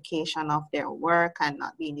about replication of their work and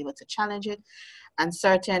not being able to challenge it. And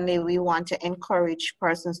certainly we want to encourage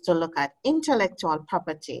persons to look at intellectual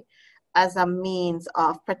property as a means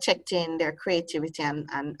of protecting their creativity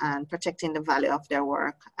and protecting the value of their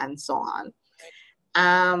work and so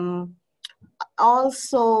on.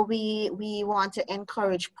 Also, we want to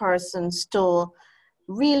encourage persons to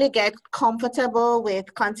really get comfortable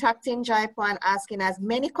with contacting JIPO and asking as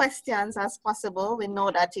many questions as possible. We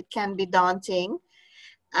know that it can be daunting.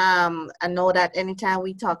 I know that anytime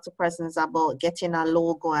we talk to persons about getting a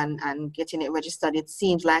logo and getting it registered, it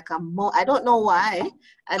seems like I don't know why.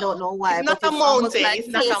 It's but it's almost like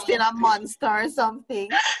facing a monster or something.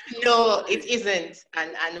 No, it isn't.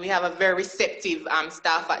 And we have a very receptive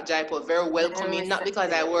staff at JIPO, very welcoming, not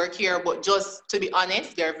because I work here, but just to be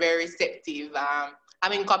honest, they're very receptive.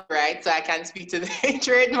 I'm in copyright, so I can speak to the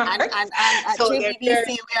trademark. And at so JBDC,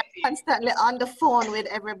 we are constantly on the phone with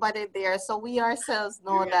everybody there. So we ourselves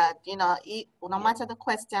know that, no matter the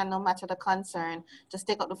question, no matter the concern, just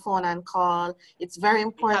take up the phone and call. It's very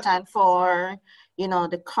important for,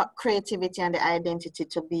 the creativity and the identity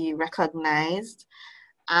to be recognized.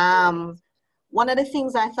 One of the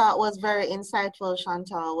things I thought was very insightful,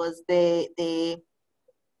 Chantal, was the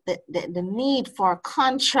need for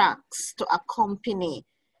contracts to accompany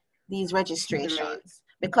these registrations,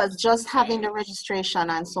 because just having the registration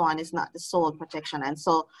and so on is not the sole protection. And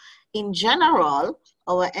so in general,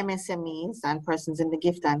 our MSMEs and persons in the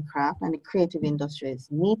gift and craft and the creative industries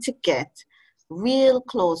need to get real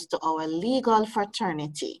close to our legal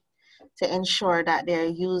fraternity to ensure that they're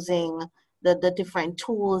using the different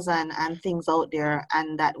tools and things out there,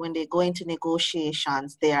 and that when they go into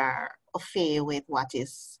negotiations, they are affair with what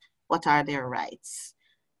are their rights.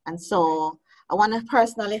 And so I want to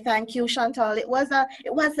personally thank you, Chantal. You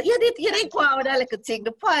didn't go out with a little thing,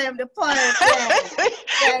 the poem.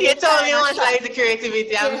 Yeah, you told me once like the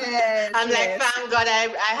creativity. I'm like, thank God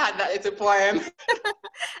I had that little poem.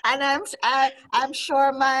 And I'm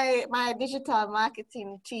sure my digital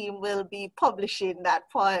marketing team will be publishing that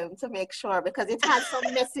poem to make sure, because it has some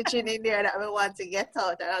messaging in there that we want to get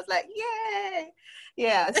out. And I was like, yay.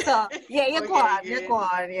 Yeah, so yeah, you go on.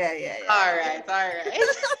 Yeah. All right.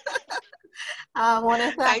 I want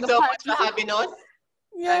to thanks so much for having us.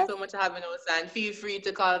 Yeah. Thanks so much for having us, and feel free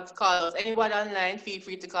to call us. Anybody online, feel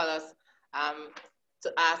free to call us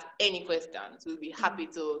to ask any questions. We'll be happy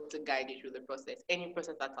to guide you through the process. Any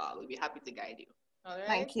process at all, we'll be happy to guide you. All right.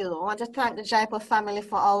 Thank you. I want to thank the JIPO family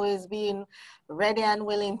for always being ready and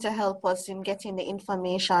willing to help us in getting the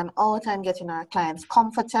information out and getting our clients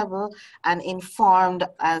comfortable and informed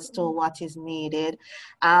as to what is needed.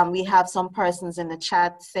 We have some persons in the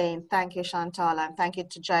chat saying thank you, Chantal, and thank you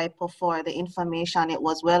to JIPO for the information. It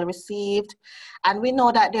was well received. And we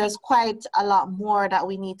know that there's quite a lot more that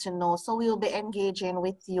we need to know. So we will be engaging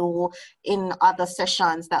with you in other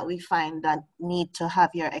sessions that we find that need to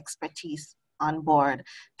have your expertise on board.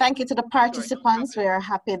 Thank you to the participants. We are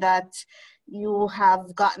happy that you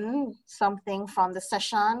have gotten something from the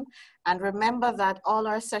session. And remember that all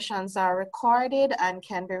our sessions are recorded and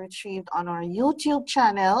can be retrieved on our YouTube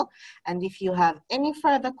channel. And if you have any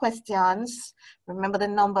further questions, remember the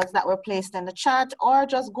numbers that were placed in the chat, or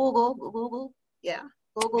just Google. Yeah,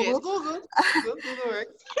 Google. Yes, Google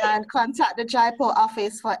works. And contact the Jaipur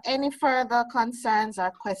office for any further concerns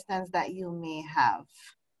or questions that you may have.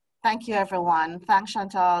 Thank you, everyone. Thanks,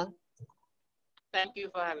 Chantal. Thank you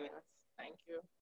for having us. Thank you.